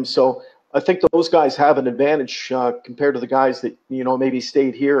of time. So I think those guys have an advantage compared to the guys that maybe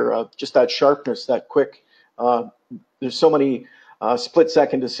stayed here. Just that sharpness, that quick. There's so many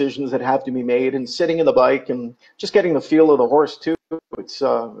split-second decisions that have to be made, and sitting in the bike and just getting the feel of the horse too. It's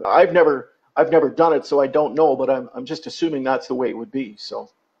I've never done it, so I don't know, but I'm just assuming that's the way it would be. So.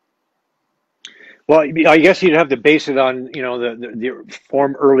 Well, I guess you'd have to base it on, the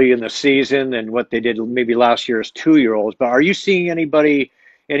form early in the season and what they did maybe last year as 2-year-olds. But are you seeing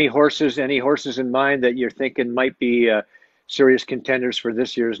any horses in mind that you're thinking might be serious contenders for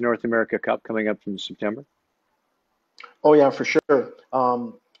this year's North America Cup coming up in September? Oh yeah, for sure.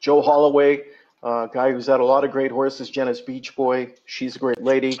 Joe Holloway, guy who's had a lot of great horses. Jenna's Beach Boy, she's a great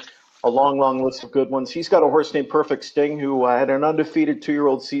lady. A long, long list of good ones. He's got a horse named Perfect Sting who had an undefeated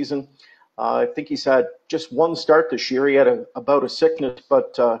 2-year-old season. I think he's had just one start this year. He had a bout of sickness,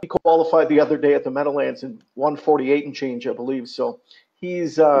 but he qualified the other day at the Meadowlands in 148 and change, I believe. So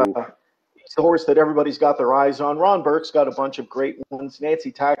he's he's the horse that everybody's got their eyes on. Ron Burke's got a bunch of great ones.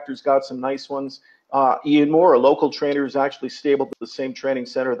 Nancy Tactor's got some nice ones. Ian Moore, a local trainer, is actually stabled at the same training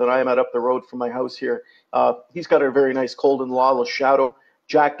center that I am at up the road from my house here. He's got a very nice colt in Lawless Shadow.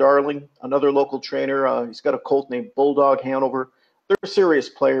 Jack Darling, another local trainer, he's got a colt named Bulldog Hanover. They're serious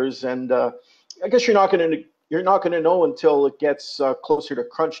players, and I guess you're not going to know until it gets closer to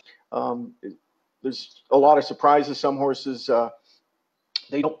crunch. There's a lot of surprises. Some horses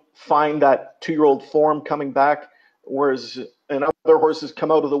they don't find that 2-year-old form coming back, whereas and other horses come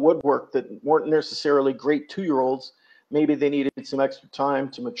out of the woodwork that weren't necessarily great 2-year-olds. Maybe they needed some extra time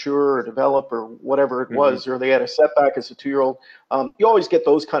to mature or develop or whatever it was, or they had a setback as a 2-year-old. You always get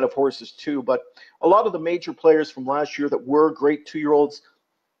those kind of horses too, but a lot of the major players from last year that were great 2-year-olds,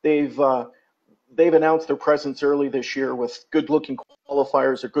 they've announced their presence early this year with good-looking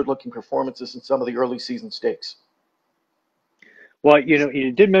qualifiers or good-looking performances in some of the early season stakes. Well,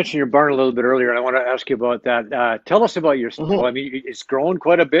 you did mention your barn a little bit earlier, and I want to ask you about that. Tell us about your stable. I mean, it's grown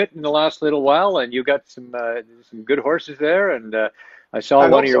quite a bit in the last little while, and you got some good horses there. And I saw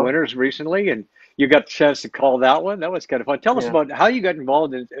one of your winners recently, and you got a chance to call that one. That was kind of fun. Tell us about how you got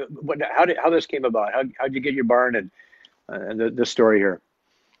involved in how this came about. How did you get your barn and the story here?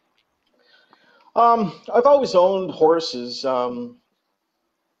 I've always owned horses.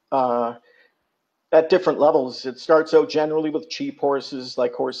 At different levels. It starts out generally with cheap horses,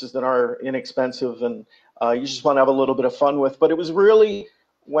 like horses that are inexpensive and you just want to have a little bit of fun with. But it was really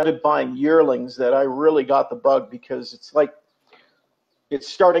when I buying yearlings that I really got the bug, because it's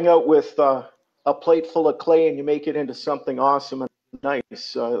starting out with a plate full of clay and you make it into something awesome and nice.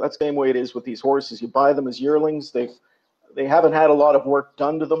 That's the same way it is with these horses. You buy them as yearlings. They haven't had a lot of work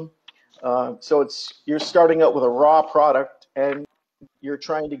done to them. So you're starting out with a raw product, and you're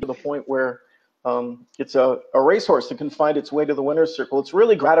trying to get to the point where it's a racehorse that can find its way to the winner's circle. It's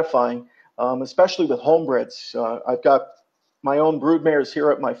really gratifying, especially with homebreds. I've got my own broodmares here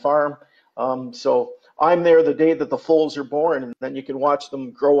at my farm, so I'm there the day that the foals are born, and then you can watch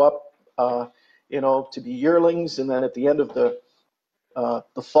them grow up, to be yearlings, and then at the end of the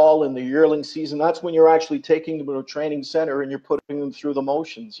fall in the yearling season, that's when you're actually taking them to a training center and you're putting them through the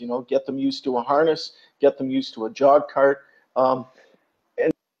motions. Get them used to a harness, get them used to a jog cart.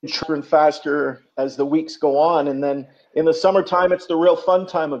 And faster as the weeks go on, and then in the summertime it's the real fun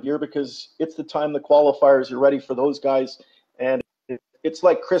time of year, because it's the time the qualifiers are ready for those guys, and it's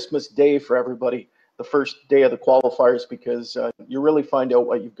like Christmas Day for everybody, the first day of the qualifiers, because you really find out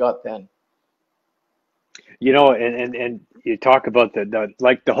what you've got then. And you talk about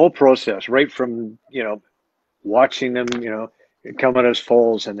the whole process, right from watching them coming as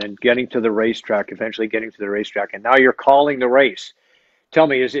foals, and then getting to the racetrack, eventually getting to the racetrack, and now you're calling the race. Tell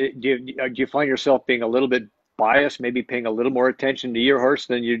me, do you find yourself being a little bit biased, maybe paying a little more attention to your horse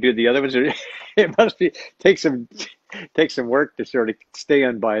than you do the other ones? It must take some work to sort of stay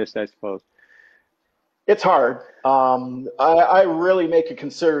unbiased, I suppose. It's hard. I really make a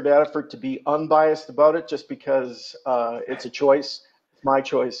concerted effort to be unbiased about it, just because it's a choice. It's my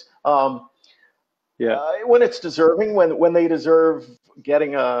choice. When it's deserving, when they deserve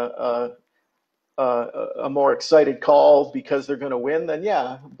getting a more excited call because they're going to win, then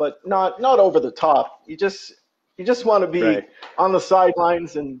yeah, but not over the top. You just want to be on the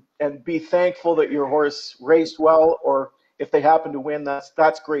sidelines and be thankful that your horse raced well, or if they happen to win,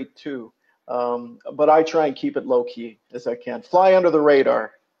 that's great too. But I try and keep it low key as I can, fly under the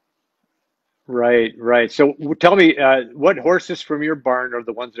radar. Right. So tell me, what horses from your barn are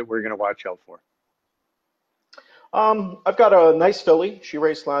the ones that we're going to watch out for? I've got a nice filly. She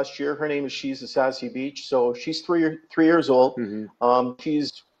raced last year. Her name is She's a Sassy Beach. So she's 3 years old.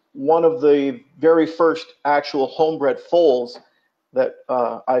 She's one of the very first actual homebred foals that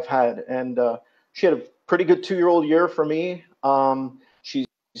I've had, and she had a pretty good 2-year-old year for me. She's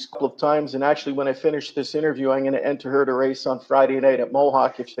a couple of times, and actually when I finish this interview, I'm going to enter her to race on Friday night at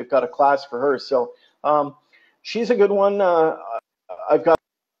Mohawk if they've got a class for her. So she's a good one. I've got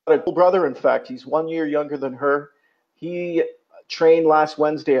a little brother. In fact, he's 1 year younger than her. He trained last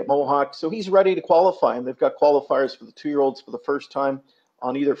Wednesday at Mohawk, so he's ready to qualify. And they've got qualifiers for the 2-year-olds for the first time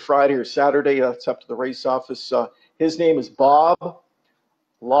on either Friday or Saturday. That's up to the race office. His name is Bob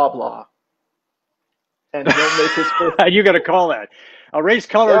Loblaw. and he'll make his first. You got to call that. A race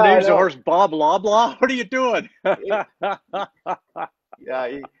color Yeah, I names the know. horse Bob Loblaw. What are you doing?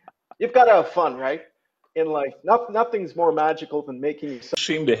 Yeah, you've got to have fun, right? In life, nothing's more magical than making.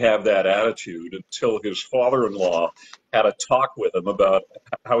 Seemed to have that attitude until his father-in-law had a talk with him about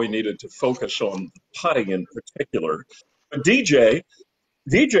how he needed to focus on putting in particular. But DJ,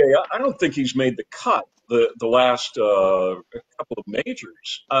 I don't think he's made the cut the last couple of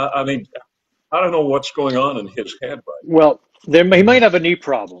majors. I mean, I don't know what's going on in his head right Well, he might have a knee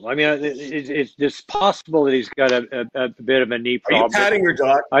problem. I mean, it's possible that he's got a bit of a knee Are you problem. patting your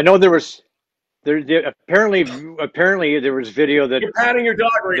dog? I know apparently there was video You're patting your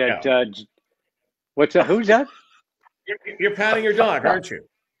dog right that now. what's that? Who's that? You're patting your dog, aren't you?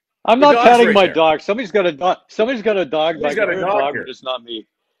 I'm Your not dog's patting right my there. dog. Somebody's got a dog. Somebody's got a dog. Somebody's I got a hear dog but here. it's not me.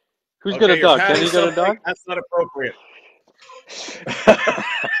 Who's got Okay, a you're dog? patting Kenny got a something. dog? That's not appropriate.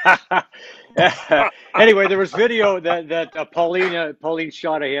 Anyway, there was video that Pauline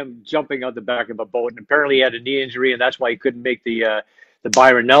shot of him jumping on the back of a boat, and apparently he had a knee injury, and that's why he couldn't make the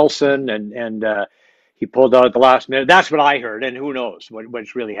Byron Nelson, and he pulled out at the last minute. That's what I heard, and who knows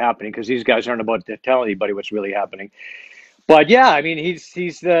what's really happening, because these guys aren't about to tell anybody what's really happening. But yeah, I mean, he's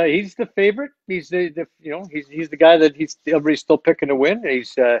the favorite. He's the he's the guy that everybody's still picking to win.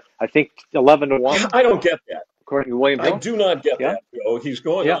 He's I think 11-1 now. I don't get that. according to William I Hill. do not get Yeah, that, Joe. He's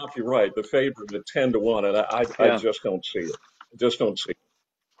going yeah, off, you're right, the favorite at 10-1, and I yeah. just don't see it. I just don't see it.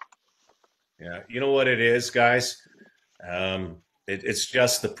 Yeah, you know what it is, guys? It's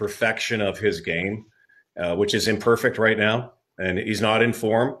just the perfection of his game, which is imperfect right now, and he's not in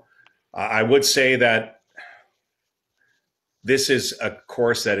form. I would say that this is a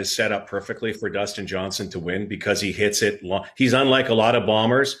course that is set up perfectly for Dustin Johnson to win because he hits it long. He's unlike a lot of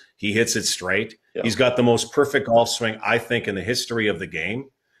bombers. He hits it straight. Yeah. He's got the most perfect golf swing, I think, in the history of the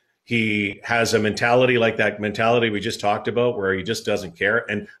game. He has a mentality like that mentality we just talked about where he just doesn't care.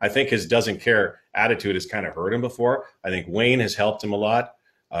 And I think his doesn't care attitude has kind of hurt him before. I think Wayne has helped him a lot,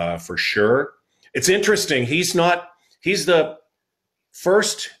 for sure. It's interesting. He's the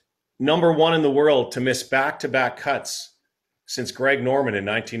first #1 in the world to miss back-to-back cuts since Greg Norman in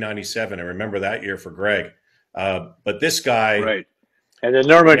 1997. I remember that year for Greg. But this guy, Right. And then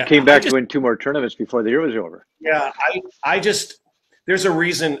Norman came back to win 2 more tournaments before the year was over. Yeah, I just there's a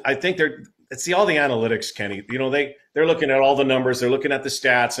reason. I think it's all the analytics, Kenny. You know, they're looking at all the numbers, they're looking at the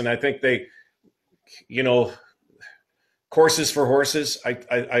stats, and I think courses for horses.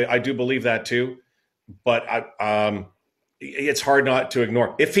 I do believe that too, but it's hard not to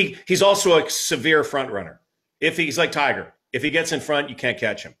ignore. If he's also a severe front runner. If he's like Tiger, if he gets in front, you can't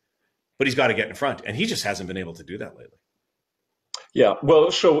catch him. But he's got to get in front, and he just hasn't been able to do that lately. Yeah,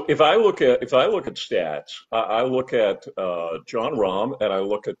 well, so if I look at stats, I look at John Rahm and I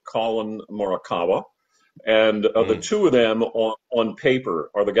look at Colin Morikawa, and the two of them on paper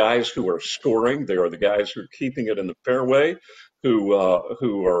are the guys who are scoring. They are the guys who are keeping it in the fairway, who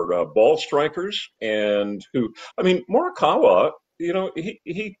are ball strikers, and Morikawa. You know,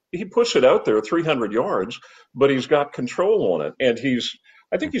 he puts it out there 300 yards, but he's got control on it, and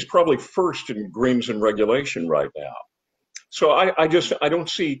I think he's probably first in greens and regulation right now. So I don't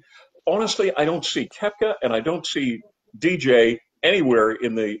see, honestly, I don't see Koepka and I don't see DJ anywhere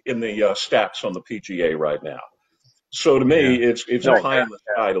in the stats on the PGA right now. So to me, it's high in the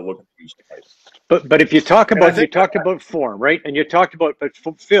sky to look at these guys. But if you talk about about form, right? And you talked about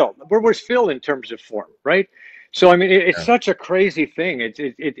Phil. Where was Phil in terms of form, right? So I mean, it's such a crazy thing.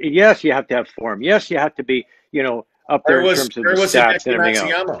 Yes, you have to have form. Yes, you have to be up there in terms of the stats and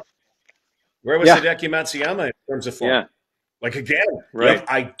everything else. Where was Hideki Matsuyama in terms of form? Yeah. Like, again, right.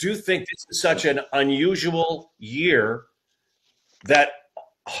 I do think this is such an unusual year that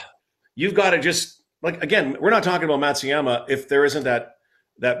you've got to just, like, again, we're not talking about Matsuyama if there isn't that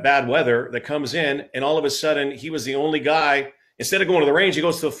bad weather that comes in, and all of a sudden he was the only guy. Instead of going to the range, he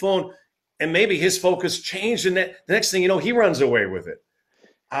goes to the phone, and maybe his focus changed, and the next thing you know, he runs away with it.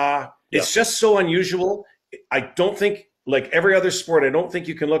 It's just so unusual. I don't think, like every other sport, I don't think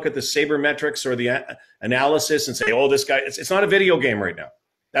you can look at the sabermetrics or the analysis and say, oh, this guy, it's not a video game right now.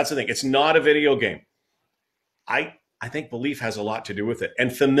 That's the thing. It's not a video game. I think belief has a lot to do with it.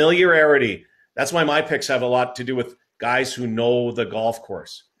 And familiarity. That's why my picks have a lot to do with guys who know the golf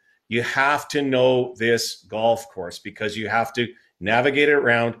course. You have to know this golf course because you have to navigate it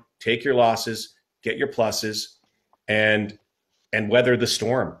around, take your losses, get your pluses, and weather the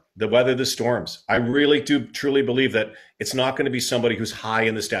storm. Weather the storms. I really do truly believe that it's not going to be somebody who's high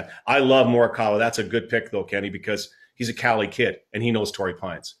in the stat. I love Morikawa. That's a good pick, though, Kenny, because he's a Cali kid and he knows Torrey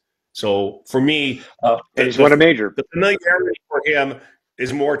Pines. So for me, he's won a major. The familiarity for him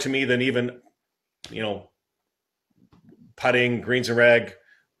is more to me than even you know, putting, greens and reg,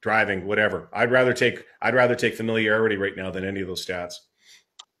 driving, whatever. I'd rather take familiarity right now than any of those stats.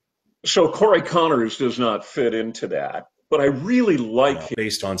 So Corey Connors does not fit into that, but I really like him.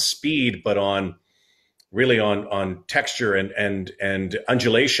 Based on speed, but on really on texture and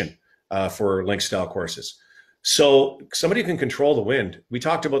undulation for link style courses. So somebody can control the wind. We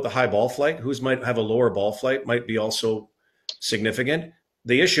talked about the high ball flight. Who's might have a lower ball flight might be also significant.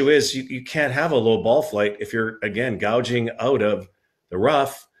 The issue is you can't have a low ball flight if you're, again, gouging out of the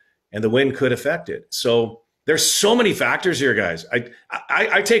rough, and the wind could affect it. So there's so many factors here, guys.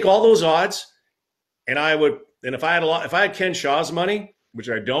 I take all those odds, and if I had Ken Shaw's money, which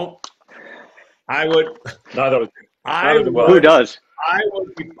I don't, I would. Who does?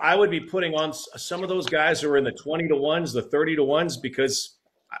 I would be putting on some of those guys who are in the 20 to 1s, the 30 to 1s, because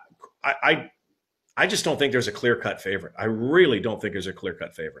I just don't think there's a clear-cut favorite. I really don't think there's a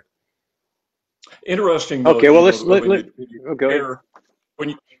clear-cut favorite. Interesting. Okay, well,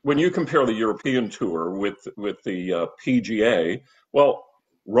 when you compare the European Tour with the PGA, well,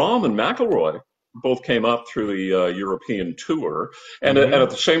 Rahm and McIlroy both came up through the European Tour, and at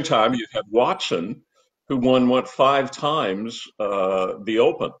the same time, you had Watson, who won 5 times the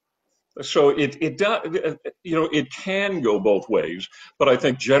Open. So it does, you know, it can go both ways, but I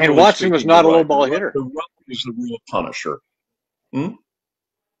think generally. And Watson was not a low ball hitter. The rough is the real punisher.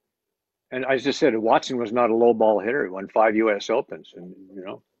 And I just said Watson was not a low ball hitter. He won 5 U.S. Opens, and you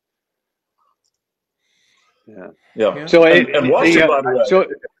know. Yeah. So and Watson, by the way,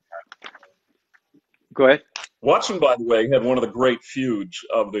 go ahead. Watson, by the way, had one of the great feuds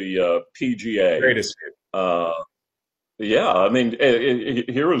of the PGA. Greatest. Yeah, I mean,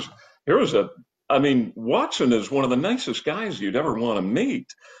 here was I mean, Watson is one of the nicest guys you'd ever want to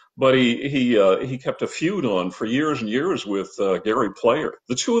meet, but he kept a feud on for years and years with Gary Player.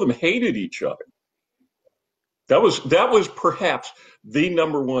 The two of them hated each other. That was perhaps the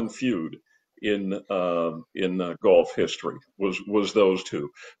 #1 feud in golf history was those two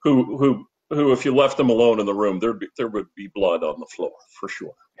who if you left them alone in the room, there would be blood on the floor for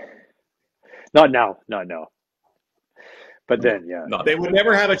sure. Not now. But then, yeah. They would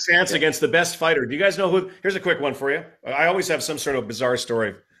never have a chance against the best fighter. Do you guys know who? Here's a quick one for you. I always have some sort of bizarre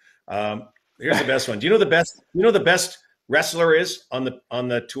story. Here's the best one. Do you know the best? You know the best wrestler is on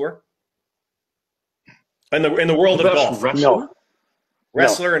the tour? In the world of golf. Wrestler?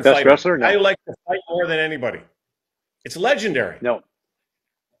 Wrestler and best fighter. Wrestler? No. I like to fight more than anybody. It's legendary. No.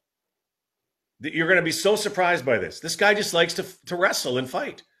 You're going to be so surprised by this. This guy just likes to wrestle and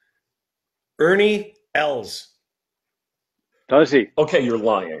fight. Ernie Els. Does he? Okay, you're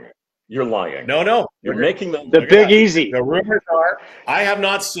lying. You're lying. No. You're making them. The Big Easy. The rumors are, I have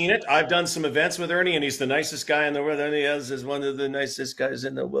not seen it. I've done some events with Ernie, and he's the nicest guy in the world. Ernie Els is one of the nicest guys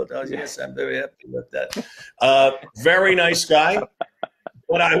in the world. Oh, yes, I'm very happy with that. Very nice guy.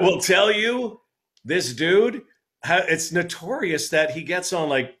 But I will tell you, this dude, it's notorious that he gets on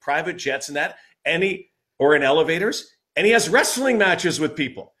like private jets and that, or in elevators, and he has wrestling matches with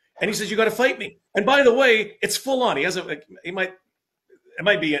people. And he says, "You got to fight me." And by the way, it's full on. It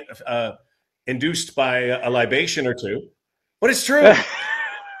might be induced by a libation or two, but it's true.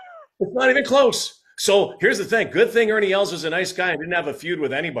 It's not even close. So here's the thing. Good thing Ernie Els was a nice guy and didn't have a feud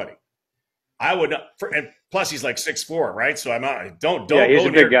with anybody. I would not. And plus, he's like 6'4", right? So I'm not. Don't. Yeah, he's go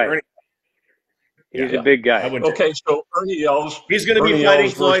a big guy. Ernie. He's a big guy. Okay, so Ernie Els. He's going to be fighting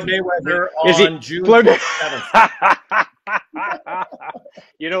Floyd Mayweather on June 7th.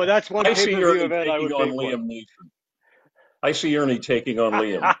 You know, that's one pay-per-view event I would take on Liam Neeson. I see Ernie taking on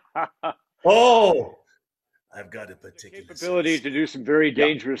Liam. Oh, I've got a particular capability to do some very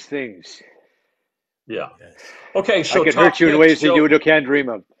dangerous things. Yeah. Okay, so I can hurt you in ways that you can't dream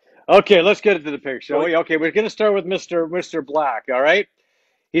of. Okay, let's get into the pick, shall we? Okay, we're going to start with Mr. Black, all right?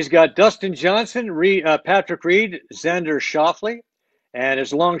 He's got Dustin Johnson, Patrick Reed, Xander Schauffele, and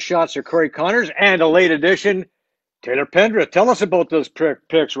his long shots are Corey Connors, and a late addition, Taylor Pendrith. Tell us about those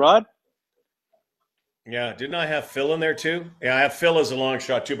picks, Rod. Yeah, didn't I have Phil in there too? Yeah, I have Phil as a long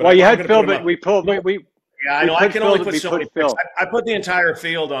shot too. But well, you had Phil, but we pulled. Yeah, I know. I can only put so many picks. I put the entire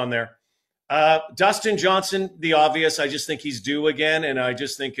field on there. Dustin Johnson, the obvious. I just think he's due again, and I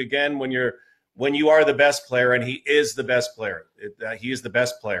just think again when you are the best player, and he is the best player. He is the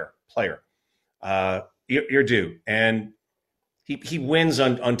best player. You're due, and he wins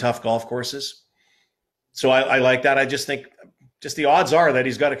on tough golf courses. So I like that. I just think the odds are that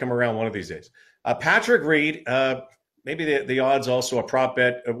he's got to come around one of these days. Patrick Reed, maybe the odds also a prop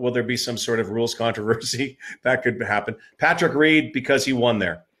bet. Will there be some sort of rules controversy? That could happen. Patrick Reed, because he won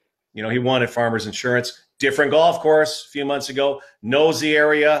there. You know, he won at Farmers Insurance. Different golf course a few months ago. Knows the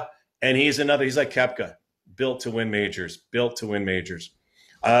area. and he's like Koepka, built to win majors, built to win majors.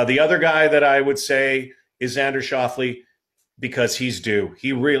 The other guy that I would say is Xander Schauffele, because he's due.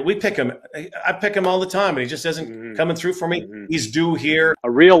 We pick him. I pick him all the time, and he just isn't coming through for me. He's due here. A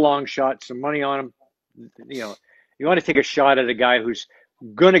real long shot, some money on him. You know, you want to take a shot at a guy who's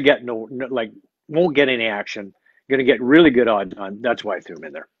going to get won't get any action, going to get really good odds on. That's why I threw him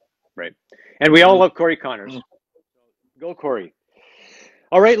in there, right? And we all love Corey Connors. Go Corey.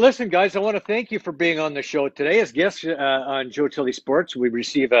 All right, listen, guys, I want to thank you for being on the show today. As guests on Joe Tilley Sports, we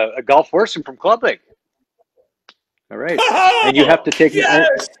receive a golf foursome from Club Link. All right, and you have to take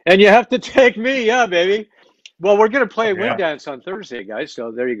and you have to take me, yeah, baby. Well, we're gonna play Wind Dance on Thursday, guys.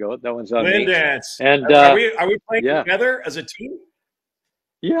 So there you go. That one's on Wind me. Dance. And are we playing together as a team?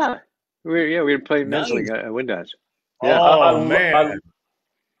 Yeah, we're playing men's league Wind Dance. Yeah. Oh man.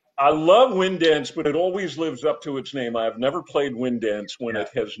 I love Wind Dance, but it always lives up to its name. I've never played Wind Dance when it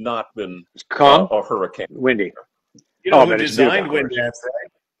has not been a hurricane. Windy. You know who designed Wind Dance,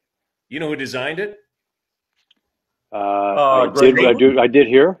 right? You know who designed it? I did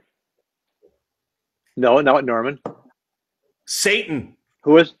hear. No, not Norman. Satan.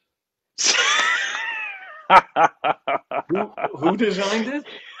 Who is? Who designed it?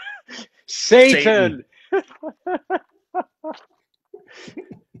 Satan.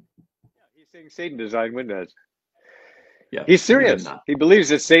 He's saying Satan designed Windows. Yeah, he's serious. He believes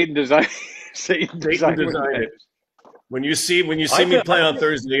that Satan designed it. When you see me play on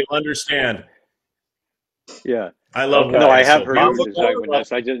Thursday, you'll understand. Yeah, I love. No, I have heard of design Windows.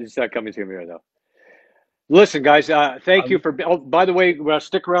 It's not coming to me right now. Listen, guys, thank you for. Oh, by the way,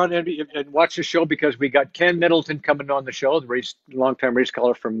 stick around and watch the show, because we got Ken Middleton coming on the show, the longtime race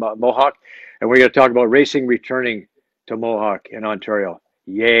caller from Mohawk, and we're going to talk about racing returning to Mohawk in Ontario.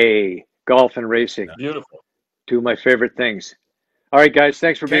 Yay, golf and racing. Beautiful. Two of my favorite things. All right, guys,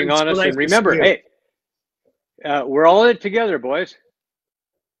 thanks for being honest. And remember, hey, we're all in it together, boys.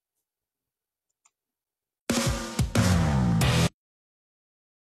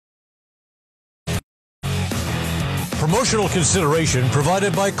 Promotional consideration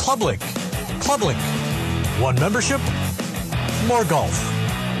provided by Club Link. Club Link. One membership, more golf.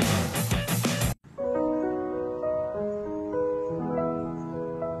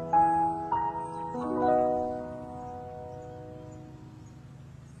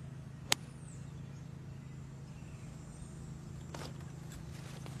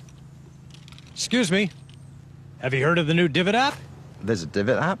 Excuse me. Have you heard of the new Divot app? There's a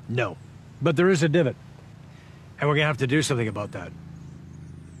Divot app? No, but there is a Divot. And we're going to have to do something about that.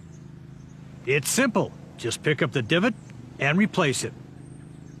 It's simple. Just pick up the Divot and replace it.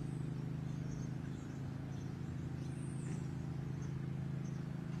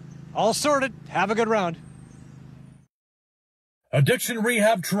 All sorted. Have a good round. Addiction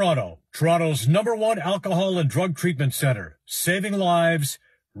Rehab Toronto. Toronto's #1 alcohol and drug treatment center. Saving lives,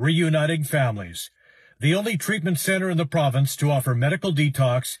 reuniting families. The only treatment center in the province to offer medical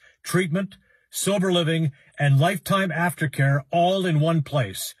detox, treatment, sober living, and lifetime aftercare all in one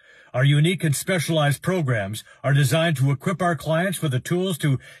place. Our unique and specialized programs are designed to equip our clients with the tools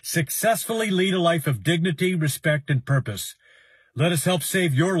to successfully lead a life of dignity, respect, and purpose. Let us help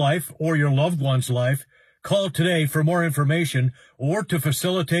save your life or your loved one's life. Call today for more information or to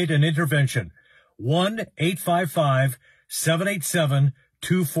facilitate an intervention.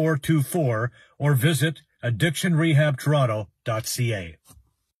 1-855-787-2424 or visit addictionrehabtoronto.ca.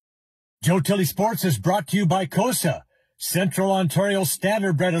 Joe Tilley Sports is brought to you by COSA, Central Ontario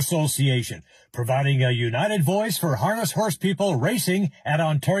Standardbred Association, providing a united voice for harness horse people racing at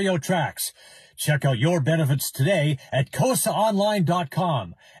Ontario tracks. Check out your benefits today at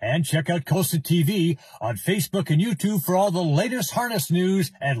COSAonline.com and check out COSA TV on Facebook and YouTube for all the latest harness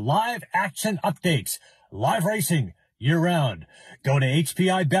news and live action updates. Live racing year-round. Go to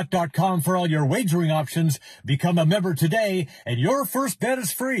hpibet.com for all your wagering options. Become a member today, and your first bet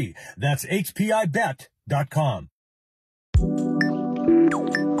is free. That's hpibet.com.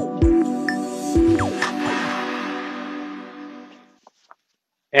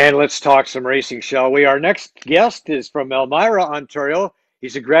 And let's talk some racing, shall we? Our next guest is from Elmira, Ontario.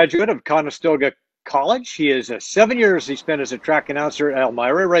 He's a graduate of Conestoga College. He is 7 years he spent as a track announcer at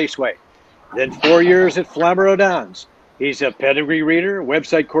Elmira Raceway, then 4 years at Flamborough Downs. He's a pedigree reader,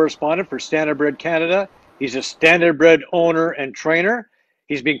 website correspondent for Standardbred Canada. He's a Standardbred owner and trainer.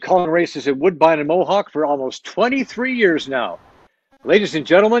 He's been calling races at Woodbine and Mohawk for almost 23 years now. Ladies and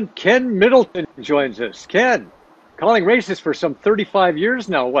gentlemen, Ken Middleton joins us. Ken, calling races for some 35 years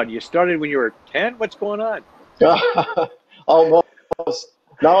now. What, you started when you were 10? What's going on? Almost.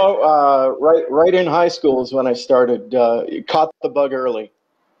 No, right in high school is when I started. Caught the bug early.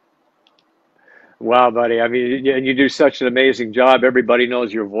 Wow, buddy. I mean, and you do such an amazing job. Everybody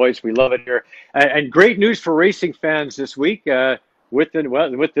knows your voice. We love it here. And great news for racing fans this week with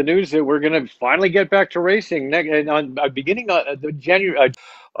the news that we're going to finally get back to racing on beginning of the January.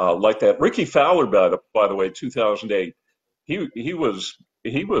 Like that. Ricky Fowler, by the way, 2008, he was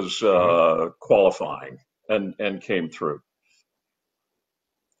Mhm. qualifying and came through.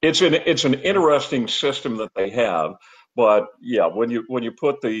 It's an interesting system that they have, but yeah, when you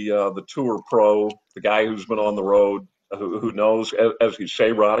put the tour pro, the guy who's been on the road, who knows, as you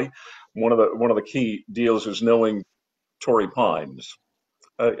say, Roddy, one of the key deals is knowing Torrey Pines.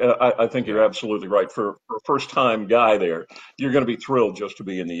 I think you're Yeah. absolutely right. For a first time guy there, you're going to be thrilled just to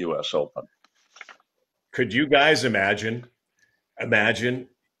be in the U.S. Open. Could you guys imagine,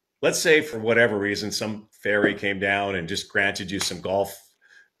 let's say for whatever reason, some fairy came down and just granted you some golf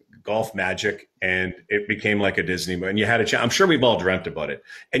magic and it became like a Disney movie and you had a chance. I'm sure we've all dreamt about it.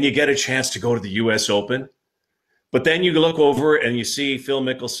 And you get a chance to go to the US Open, but then you look over and you see Phil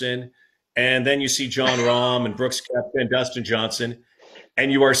Mickelson and then you see John Rahm and Brooks Koepka and Dustin Johnson.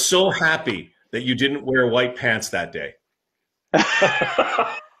 And you are so happy that you didn't wear white pants that day.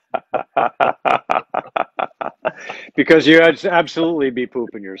 Because you would absolutely be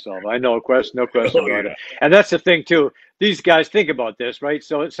pooping yourself. I know, no question Oh, about yeah. it. And that's the thing too. These guys think about this, right?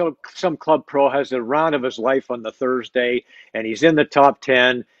 So some club pro has a round of his life on the Thursday, and he's in the top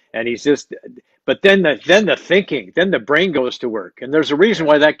 10, and he's just. But then the thinking, then the brain goes to work, and there's a reason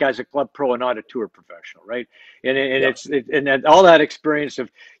Yeah. why that guy's a club pro and not a tour professional, right? And Yeah. and that, all that experience of,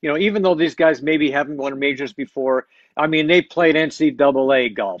 even though these guys maybe haven't won majors before, I mean, they played NCAA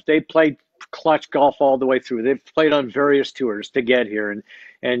golf, they played clutch golf all the way through. They've played on various tours to get here,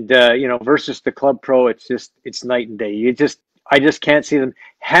 and versus the club pro, it's night and day. I just can't see them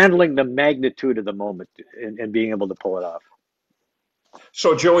handling the magnitude of the moment and being able to pull it off.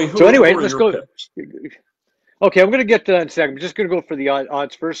 So, Joey, So who anyway, are let's your go. picks? Okay, I'm going to get to that in a second. I'm just going to go for the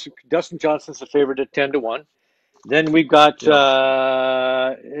odds first. Dustin Johnson's the favorite at 10-1. Then we've got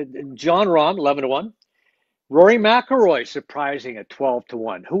Yeah. John Rahm 11-1. Rory McIlroy surprising at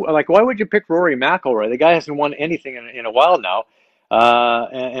 12-1. Why would you pick Rory McIlroy? The guy hasn't won anything in a while now.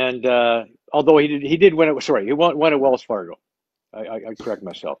 Although he did win it, sorry, he won at Wells Fargo. I correct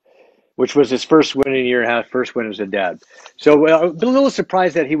myself, which was his first win in a year and a half, first win as a dad. So I'm a little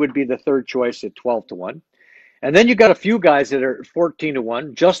surprised that he would be the third choice at 12-1. And then you got a few guys that are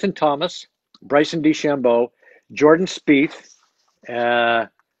 14-1. Justin Thomas, Bryson DeChambeau, Jordan Spieth,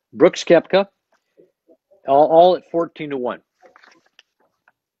 Brooks Koepka, all at 14-1.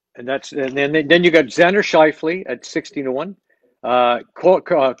 And then you got Xander Schauffele at 16-1.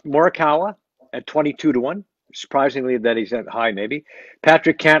 Morikawa at 22-1. Surprisingly that he's that high, maybe.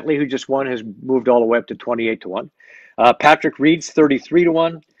 Patrick Cantley, who just won, has moved all the way up to 28-1. Patrick Reed's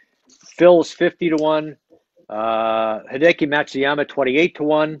 33-1. Phil's 50-1. Hideki Matsuyama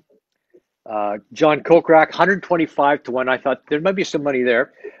 28-1. John Kokrak 125-1. I thought there might be some money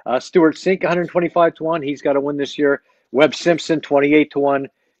there. Stuart Sink 125-1. He's got to win this year. Webb Simpson 28-1.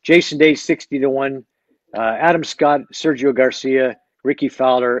 Jason Day 60-1. Adam Scott, Sergio Garcia, Ricky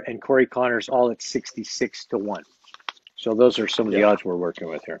Fowler, and Corey Connors all at 66-1. So those are some of the Yeah. odds we're working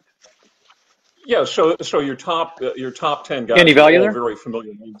with here. Yeah. So your top 10 guys Any are value all there? very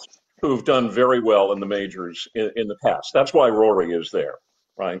familiar names who've done very well in the majors in the past. That's why Rory is there,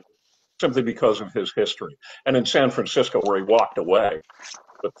 right? Simply because of his history. And in San Francisco, where he walked away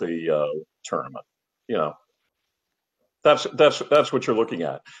with the tournament, you know, that's what you're looking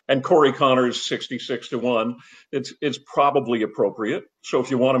at. And Corey Connors 66-1. It's probably appropriate. So if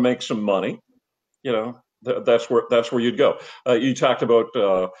you want to make some money, that's where you'd go. You talked about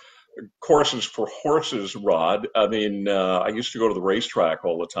courses for horses, Rod. I mean, I used to go to the racetrack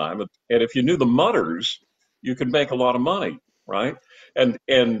all the time, and if you knew the mutters, you could make a lot of money, right? And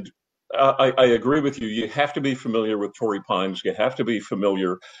I agree with you. You have to be familiar with Torrey Pines. You have to be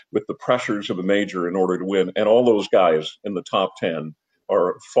familiar with the pressures of a major in order to win. And all those guys in the top 10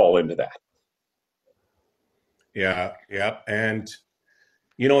 fall into that. Yeah. And,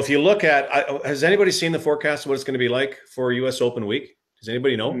 if you look at, has anybody seen the forecast of what it's going to be like for U.S. Open week? Does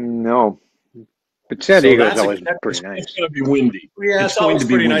anybody know? No. But San Diego's always pretty nice. It's going to be windy. Yeah, it's always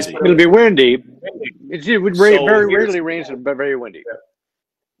pretty nice. It'll be windy. It would very rarely rains, but very windy.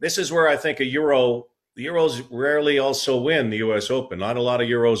 This is where I think the Euros rarely also win the U.S. Open. Not a lot of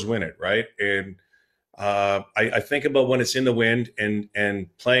Euros win it, right? And I think about when it's in the wind and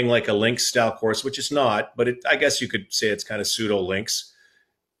playing like a links style course, which it's not, but I guess you could say it's kind of pseudo links.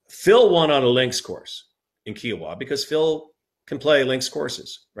 Phil won on a links course in Kiowa because Phil can play links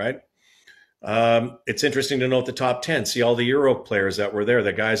courses, right? It's interesting to note the top 10. See all the Euro players that were there.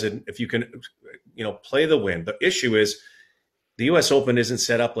 The guys that, if you can, play the wind. The issue is the U.S. Open isn't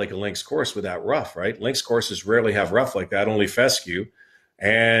set up like a links course with that rough, right? Links courses rarely have rough like that, only fescue.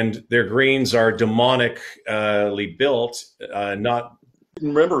 And their greens are demonically built, not.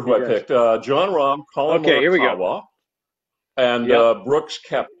 Remember who I picked? John Rahm, Colin Morikawa, and Brooks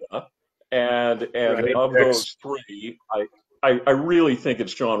Koepka. And Right. of those three, I really think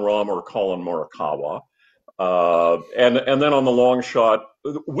it's John Rahm or Colin Morikawa. And then on the long shot,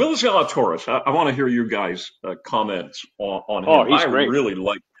 Will Zalatoris. I want to hear you guys' comments on him. Oh, he's great. I really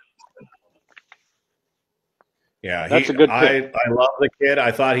like. Yeah, that's a good pick. I love the kid.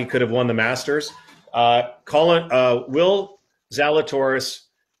 I thought he could have won the Masters. Will Zalatoris,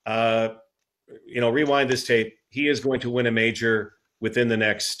 rewind this tape. He is going to win a major within the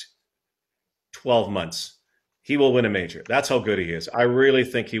next 12 months. He will win a major. That's how good he is. I really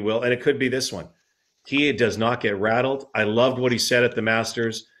think he will, and it could be this one. He does not get rattled. I loved what he said at the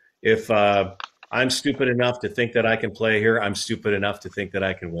Masters. If I'm stupid enough to think that I can play here, I'm stupid enough to think that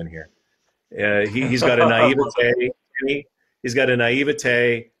I can win here. He's got a naivete. He's got a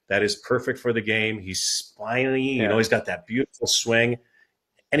naivete that is perfect for the game. He's spiny. He's got that beautiful swing,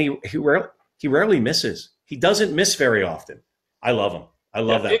 and he rarely misses. He doesn't miss very often. I love him. I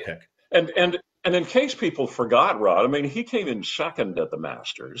love that pick. And in case people forgot, Rod, I mean, he came in second at the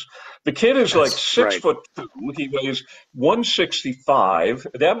Masters. The kid is like 6'2". He weighs 165.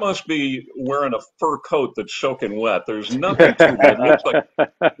 That must be wearing a fur coat that's soaking wet. There's nothing to it. It looks like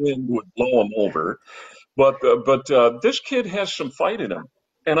the wind would blow him over. But this kid has some fight in him,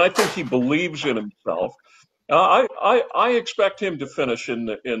 and I think he believes in himself. I expect him to finish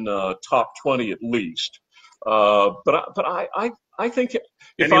in top 20 at least. But I think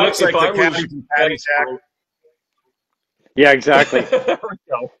if I was yeah, exactly. There we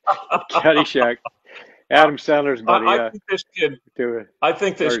go. Caddyshack. Adam Sandler's buddy. I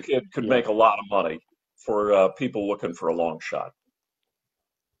think this kid could make a lot of money for people looking for a long shot.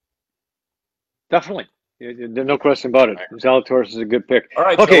 Definitely. No question about it. Zalatoris is a good pick. All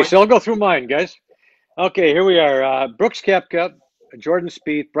right. Okay, so I'll go through mine, guys. Okay, here we are. Brooks Koepka, Jordan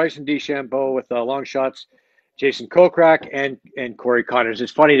Spieth, Bryson DeChambeau with long shots, Jason Kokrak, and Corey Connors.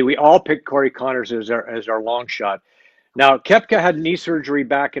 It's funny that we all picked Corey Connors as our long shot. Now, Koepka had knee surgery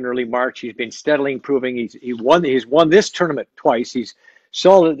back in early March. He's been steadily improving. He's won this tournament twice. He was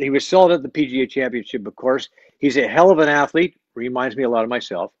solid at the PGA Championship, of course. He's a hell of an athlete. Reminds me a lot of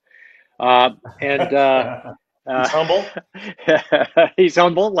myself. He's humble. He's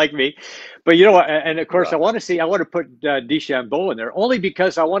humble like me, but and of course I want to put DeChambeau in there only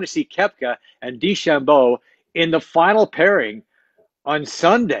because I want to see Koepka and DeChambeau in the final pairing on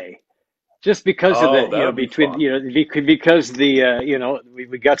Sunday, just because of because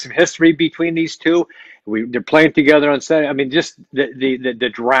we got some history between these two. They're playing together on Sunday. I mean, just the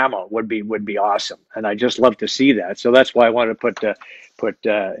drama would be awesome, and I just love to see that. So that's why I wanted to put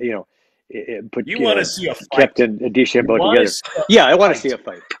you want to see a fight. Captain DeChambeau together. Yeah, I want to see a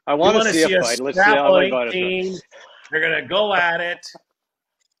fight. I want to see a fight. Let's see how they're going to go at it.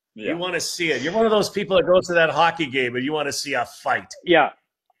 Yeah. You want to see it. You're one of those people that goes to that hockey game, and you want to see a fight. Yeah,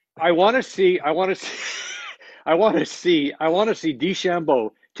 I want to see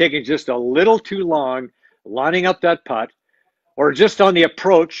DeChambeau taking just a little too long, lining up that putt, or just on the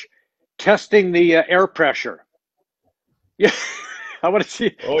approach, testing the air pressure. Yeah. I want to see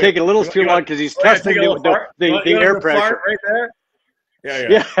taking a little too long because he's testing the air pressure. Right there?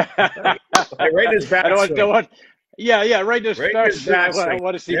 Yeah. Right in his backswing. Right in his backswing. I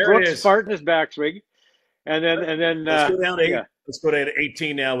want to see Brooks fart in his backswing. And then let's go down to 8. Let's go to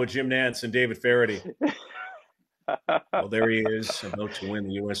 18 now with Jim Nantz and David Faraday. Well, there he is, about to win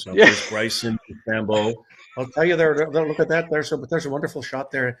the U.S. Open. There's Bryson DeChambeau. I'll tell you, there. Look at that. There's a wonderful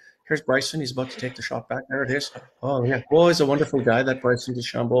shot there. Here's Bryson. He's about to take the shot back. There it is. Oh, yeah. Boy, he's a wonderful guy, that Bryson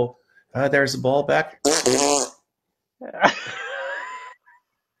DeChambeau. There's the ball back.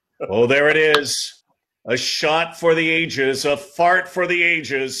 Oh, there it is. A shot for the ages. A fart for the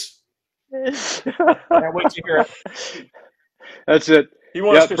ages. Can't wait to hear it. That's it.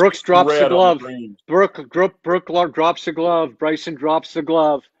 Brooks drops the glove. Brooke drops the glove. Bryson drops the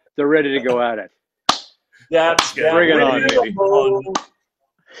glove. They're ready to go at it. Bring it on, baby.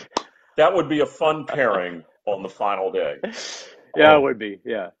 That would be a fun pairing on the final day. Yeah, it would be.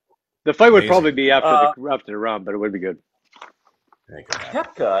 Yeah, the fight would probably be after the round, but it would be good.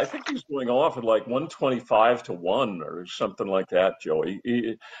 Koepka, I think he's going off at like 125-1 or something like that, Joey.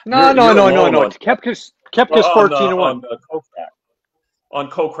 No. Koepka's 14-1 on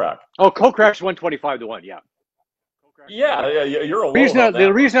Kokrak. Oh, Kokrak's 125-1. Yeah. Yeah, you're alone on The that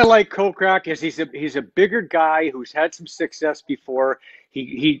one. reason I like Kokrak is he's a bigger guy who's had some success before.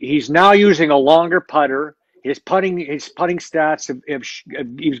 He's now using a longer putter. His putting stats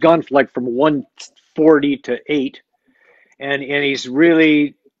he's gone from 140 to 8, and he's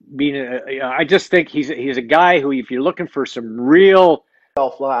really been. I just think he's a guy who, if you're looking for some real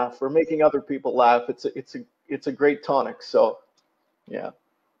Laugh or making other people laugh, it's a great tonic. So yeah.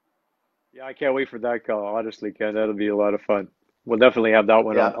 Yeah, I can't wait for that call. Honestly, Ken, that'll be a lot of fun. We'll definitely have that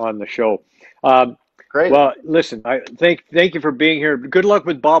one Yeah. on the show. Um, Great. well, listen, I thank you for being here. Good luck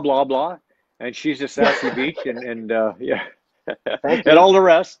with Bob Blah Blah, and she's a Sassy Beach, and yeah, Thank and you. all the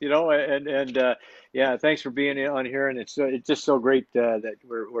rest, and yeah, thanks for being on here, and it's just so great that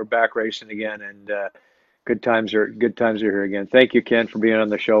we're back racing again, and good times are here again. Thank you, Ken, for being on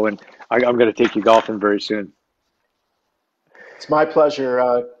the show, and I'm going to take you golfing very soon. It's my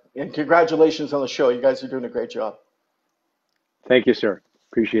pleasure. And congratulations on the show. You guys are doing a great job. Thank you, sir.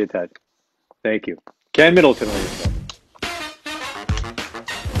 Appreciate that. Thank you. Ken Middleton on your show.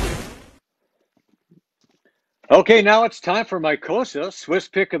 Okay, now it's time for my COSA Swiss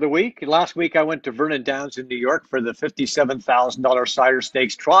Pick of the Week. Last week I went to Vernon Downs in New York for the $57,000 Cider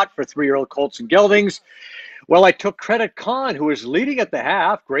Stakes Trot for 3-year-old colts and geldings. Well, I took Credit Con, who was leading at the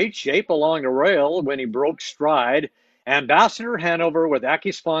half, great shape along the rail when he broke stride. Ambassador Hanover with Aki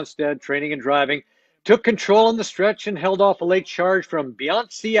Sponstead training and driving took control in the stretch and held off a late charge from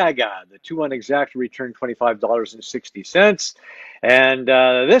Beyonceaga. The 2-1 exact returned $25.60. And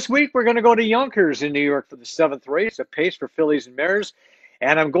this week we're going to go to Yonkers in New York for the 7th race, a pace for fillies and mares.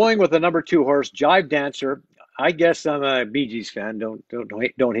 And I'm going with the number 2 horse, Jive Dancer. I guess I'm a Bee Gees fan. Don't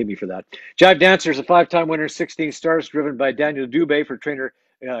hate me for that. Jive Dancer is a 5-time winner, 16 stars, driven by Daniel Dubé for trainer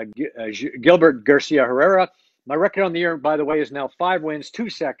Gilbert Garcia Herrera. My record on the year, by the way, is now 5 wins, 2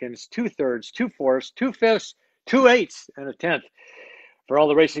 seconds, 2 thirds, 2 fourths, 2 fifths, 2 eighths, and a 10th. For all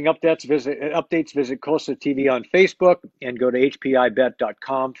the racing updates, visit Costa TV on Facebook and go to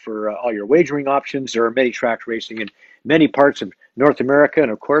hpibet.com for all your wagering options. There are many tracks racing in many parts of North America, and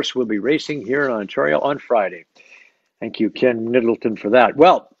of course, we'll be racing here in Ontario on Friday. Thank you, Ken Middleton, for that.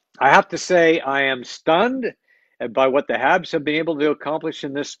 Well, I have to say I am stunned by what the Habs have been able to accomplish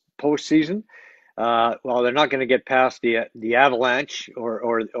in this postseason. Well, they're not going to get past the Avalanche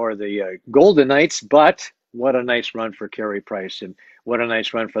or the Golden Knights, but what a nice run for Carey Price, and what a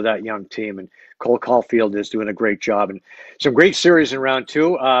nice run for that young team. And Cole Caulfield is doing a great job, and some great series in round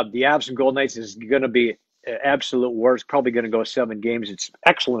 2. The Avs and Golden Knights is going to be absolute war. It's probably going to go 7 games. It's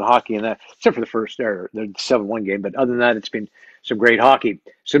excellent hockey in that, except for the 7-1 game. But other than that, it's been some great hockey.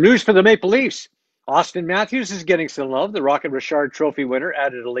 Some news for the Maple Leafs. Austin Matthews is getting some love. The Rocket Richard Trophy winner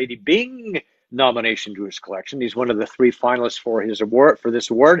added a Lady Bing nomination to his collection. He's one of the 3 finalists for this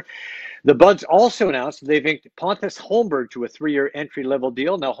award. The Buds also announced they've inked Pontus Holmberg to a 3-year entry-level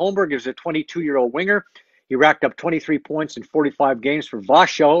deal. Now, Holmberg is a 22-year-old winger. He racked up 23 points in 45 games for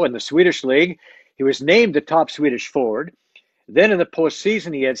Vasho in the Swedish league. He was named the top Swedish forward. Then in the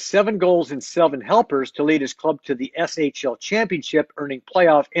postseason, he had 7 goals and 7 helpers to lead his club to the SHL championship, earning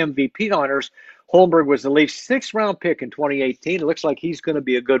playoff MVP honors. Holmberg was the Leafs' 6th-round pick in 2018. It looks like he's going to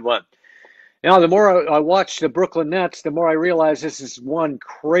be a good one. Now, the more I watch the Brooklyn Nets, the more I realize this is one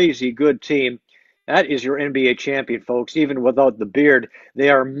crazy good team. That is your NBA champion, folks, even without the beard. They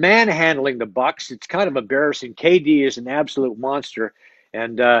are manhandling the Bucks. It's kind of embarrassing. KD is an absolute monster.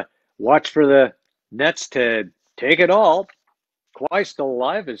 And watch for the Nets to take it all. Kawhi's still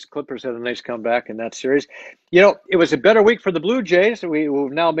alive. His Clippers had a nice comeback in that series. You know, it was a better week for the Blue Jays.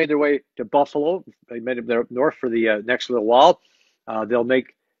 We've now made their way to Buffalo. They made it north for the next little while. They'll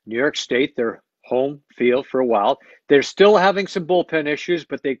make New York State their home field for a while. They're still having some bullpen issues,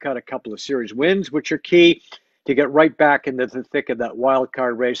 but they've got a couple of series wins, which are key to get right back into the thick of that wild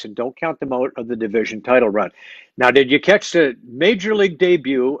card race, and don't count them out of the division title run. Now, did you catch the major league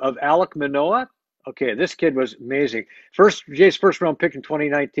debut of Alek Manoah? Okay, this kid was amazing. Jay's first-round pick in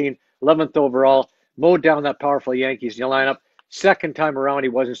 2019, 11th overall, mowed down that powerful Yankees lineup. Second time around, he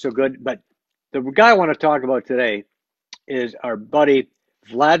wasn't so good. But the guy I want to talk about today is our buddy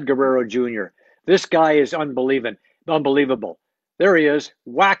Vlad Guerrero Jr. This guy is unbelievable. There he is,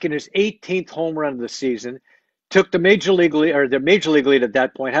 whacking his 18th home run of the season. Took the major league lead at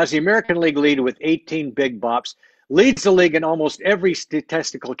that point. Has the American League lead with 18 big bops. Leads the league in almost every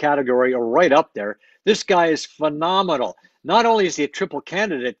statistical category, or right up there. This guy is phenomenal. Not only is he a triple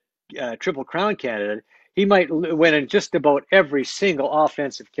crown candidate, he might win in just about every single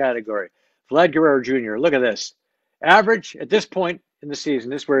offensive category. Vlad Guerrero Jr., look at this. Average at this point in the season,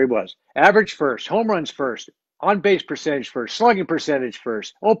 this is where he was. Average first, home runs first, on-base percentage first, slugging percentage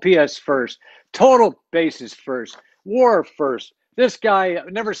first, OPS first, total bases first, War first. This guy,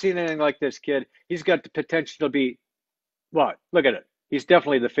 I've never seen anything like this kid. He's got the potential to be what? Look at it. He's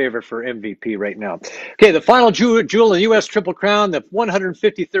definitely the favorite for MVP right now. Okay, the final jewel in the U.S. Triple Crown, the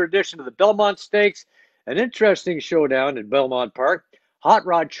 153rd edition of the Belmont Stakes. An interesting showdown in Belmont Park. Hot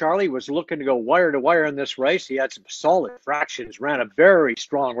Rod Charlie was looking to go wire to wire in this race. He had some solid fractions, ran a very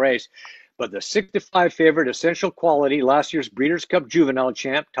strong race. But the 6-5 favorite, Essential Quality, last year's Breeders' Cup Juvenile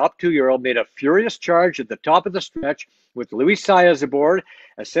champ, top 2-year-old, made a furious charge at the top of the stretch with Luis Saez aboard.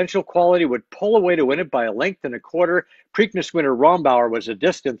 Essential Quality would pull away to win it by a length and a quarter. Preakness winner Rombauer was a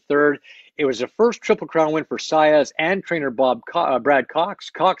distant third. It was the first Triple Crown win for Saez and trainer Brad Cox.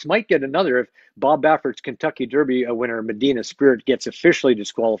 Cox might get another if Bob Baffert's Kentucky Derby winner Medina Spirit gets officially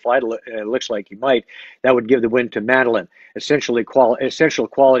disqualified. It looks like he might. That would give the win to Madeline. Essential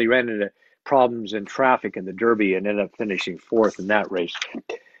Quality ran into problems in traffic in the Derby and ended up finishing fourth in that race.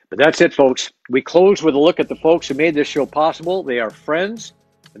 But that's it, folks. We close with a look at the folks who made this show possible. They are friends,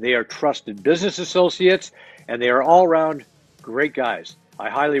 they are trusted business associates, and they are all-around great guys. I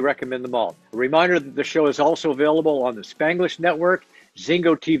highly recommend them all. A reminder that the show is also available on the Spanglish Network,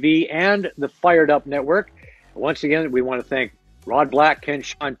 Zingo TV, and the Fired Up Network. Once again, we want to thank Rod Black, Ken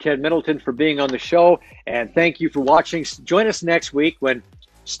Shaw, and Ted Middleton for being on the show, and thank you for watching. Join us next week when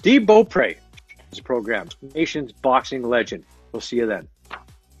Steve Beaupre is a program, nation's boxing legend. We'll see you then.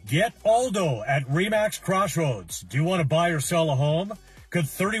 Get Aldo at Remax Crossroads. Do you want to buy or sell a home? Could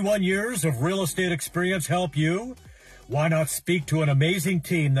 31 years of real estate experience help you? Why not speak to an amazing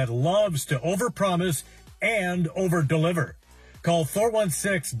team that loves to overpromise and overdeliver? Call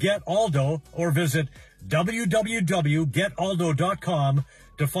 416-GET-ALDO or visit www.getaldo.com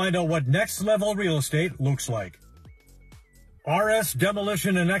to find out what next-level real estate looks like. RS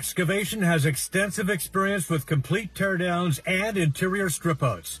Demolition and Excavation has extensive experience with complete teardowns and interior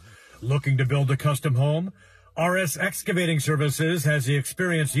strip-outs. Looking to build a custom home? RS Excavating Services has the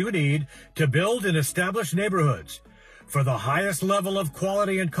experience you need to build and establish neighborhoods. For the highest level of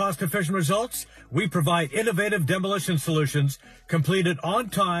quality and cost-efficient results, we provide innovative demolition solutions completed on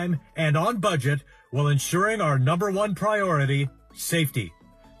time and on budget while ensuring our #1 priority, safety.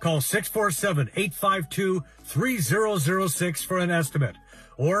 Call 647-852-3006 for an estimate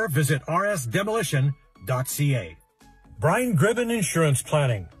or visit rsdemolition.ca. Brian Gribben Insurance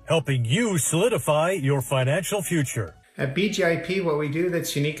Planning, helping you solidify your financial future. At BGIP, what we do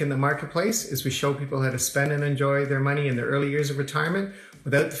that's unique in the marketplace is we show people how to spend and enjoy their money in their early years of retirement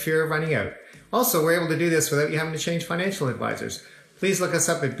without the fear of running out. Also, we're able to do this without you having to change financial advisors. Please look us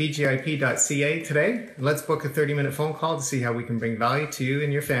up at bgip.ca today, and let's book a 30-minute phone call to see how we can bring value to you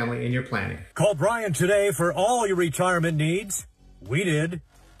and your family in your planning. Call Brian today for all your retirement needs. We did.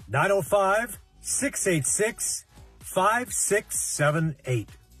 905-686-5678.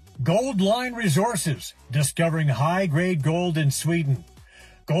 Gold Line Resources, discovering high-grade gold in Sweden.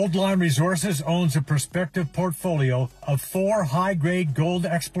 Gold Line Resources owns a prospective portfolio of 4 high-grade gold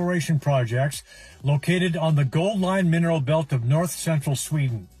exploration projects located on the Gold Line mineral belt of north-central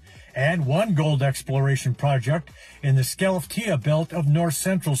Sweden, and 1 gold exploration project in the Skellefteå belt of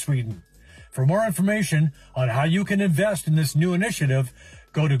north-central Sweden. For more information on how you can invest in this new initiative,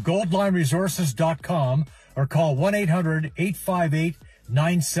 go to goldlineresources.com or call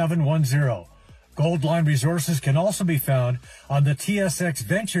 1-800-858-9710. Gold Line Resources can also be found on the TSX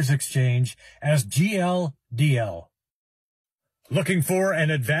Ventures Exchange as GLDL. Looking for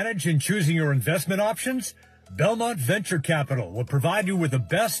an advantage in choosing your investment options? Belmont Venture Capital will provide you with the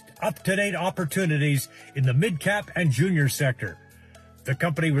best up-to-date opportunities in the mid-cap and junior sector. The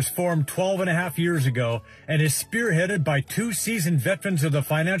company was formed 12 and a half years ago and is spearheaded by 2 seasoned veterans of the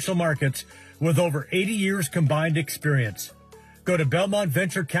financial markets with over 80 years combined experience. Go to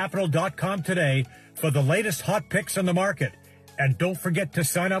BelmontVentureCapital.com today for the latest hot picks on the market. And don't forget to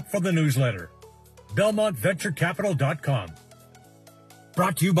sign up for the newsletter. BelmontVentureCapital.com.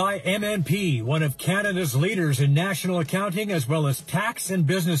 Brought to you by MNP, one of Canada's leaders in national accounting as well as tax and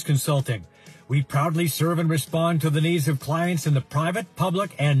business consulting. We proudly serve and respond to the needs of clients in the private,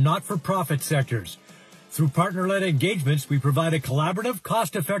 public, and not-for-profit sectors. Through partner-led engagements, we provide a collaborative,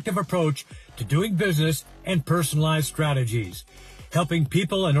 cost-effective approach to doing business and personalized strategies, helping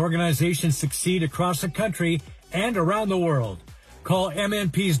people and organizations succeed across the country and around the world. Call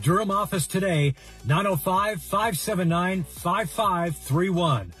MNP's Durham office today,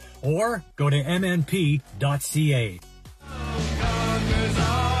 905-579-5531, or go to mnp.ca.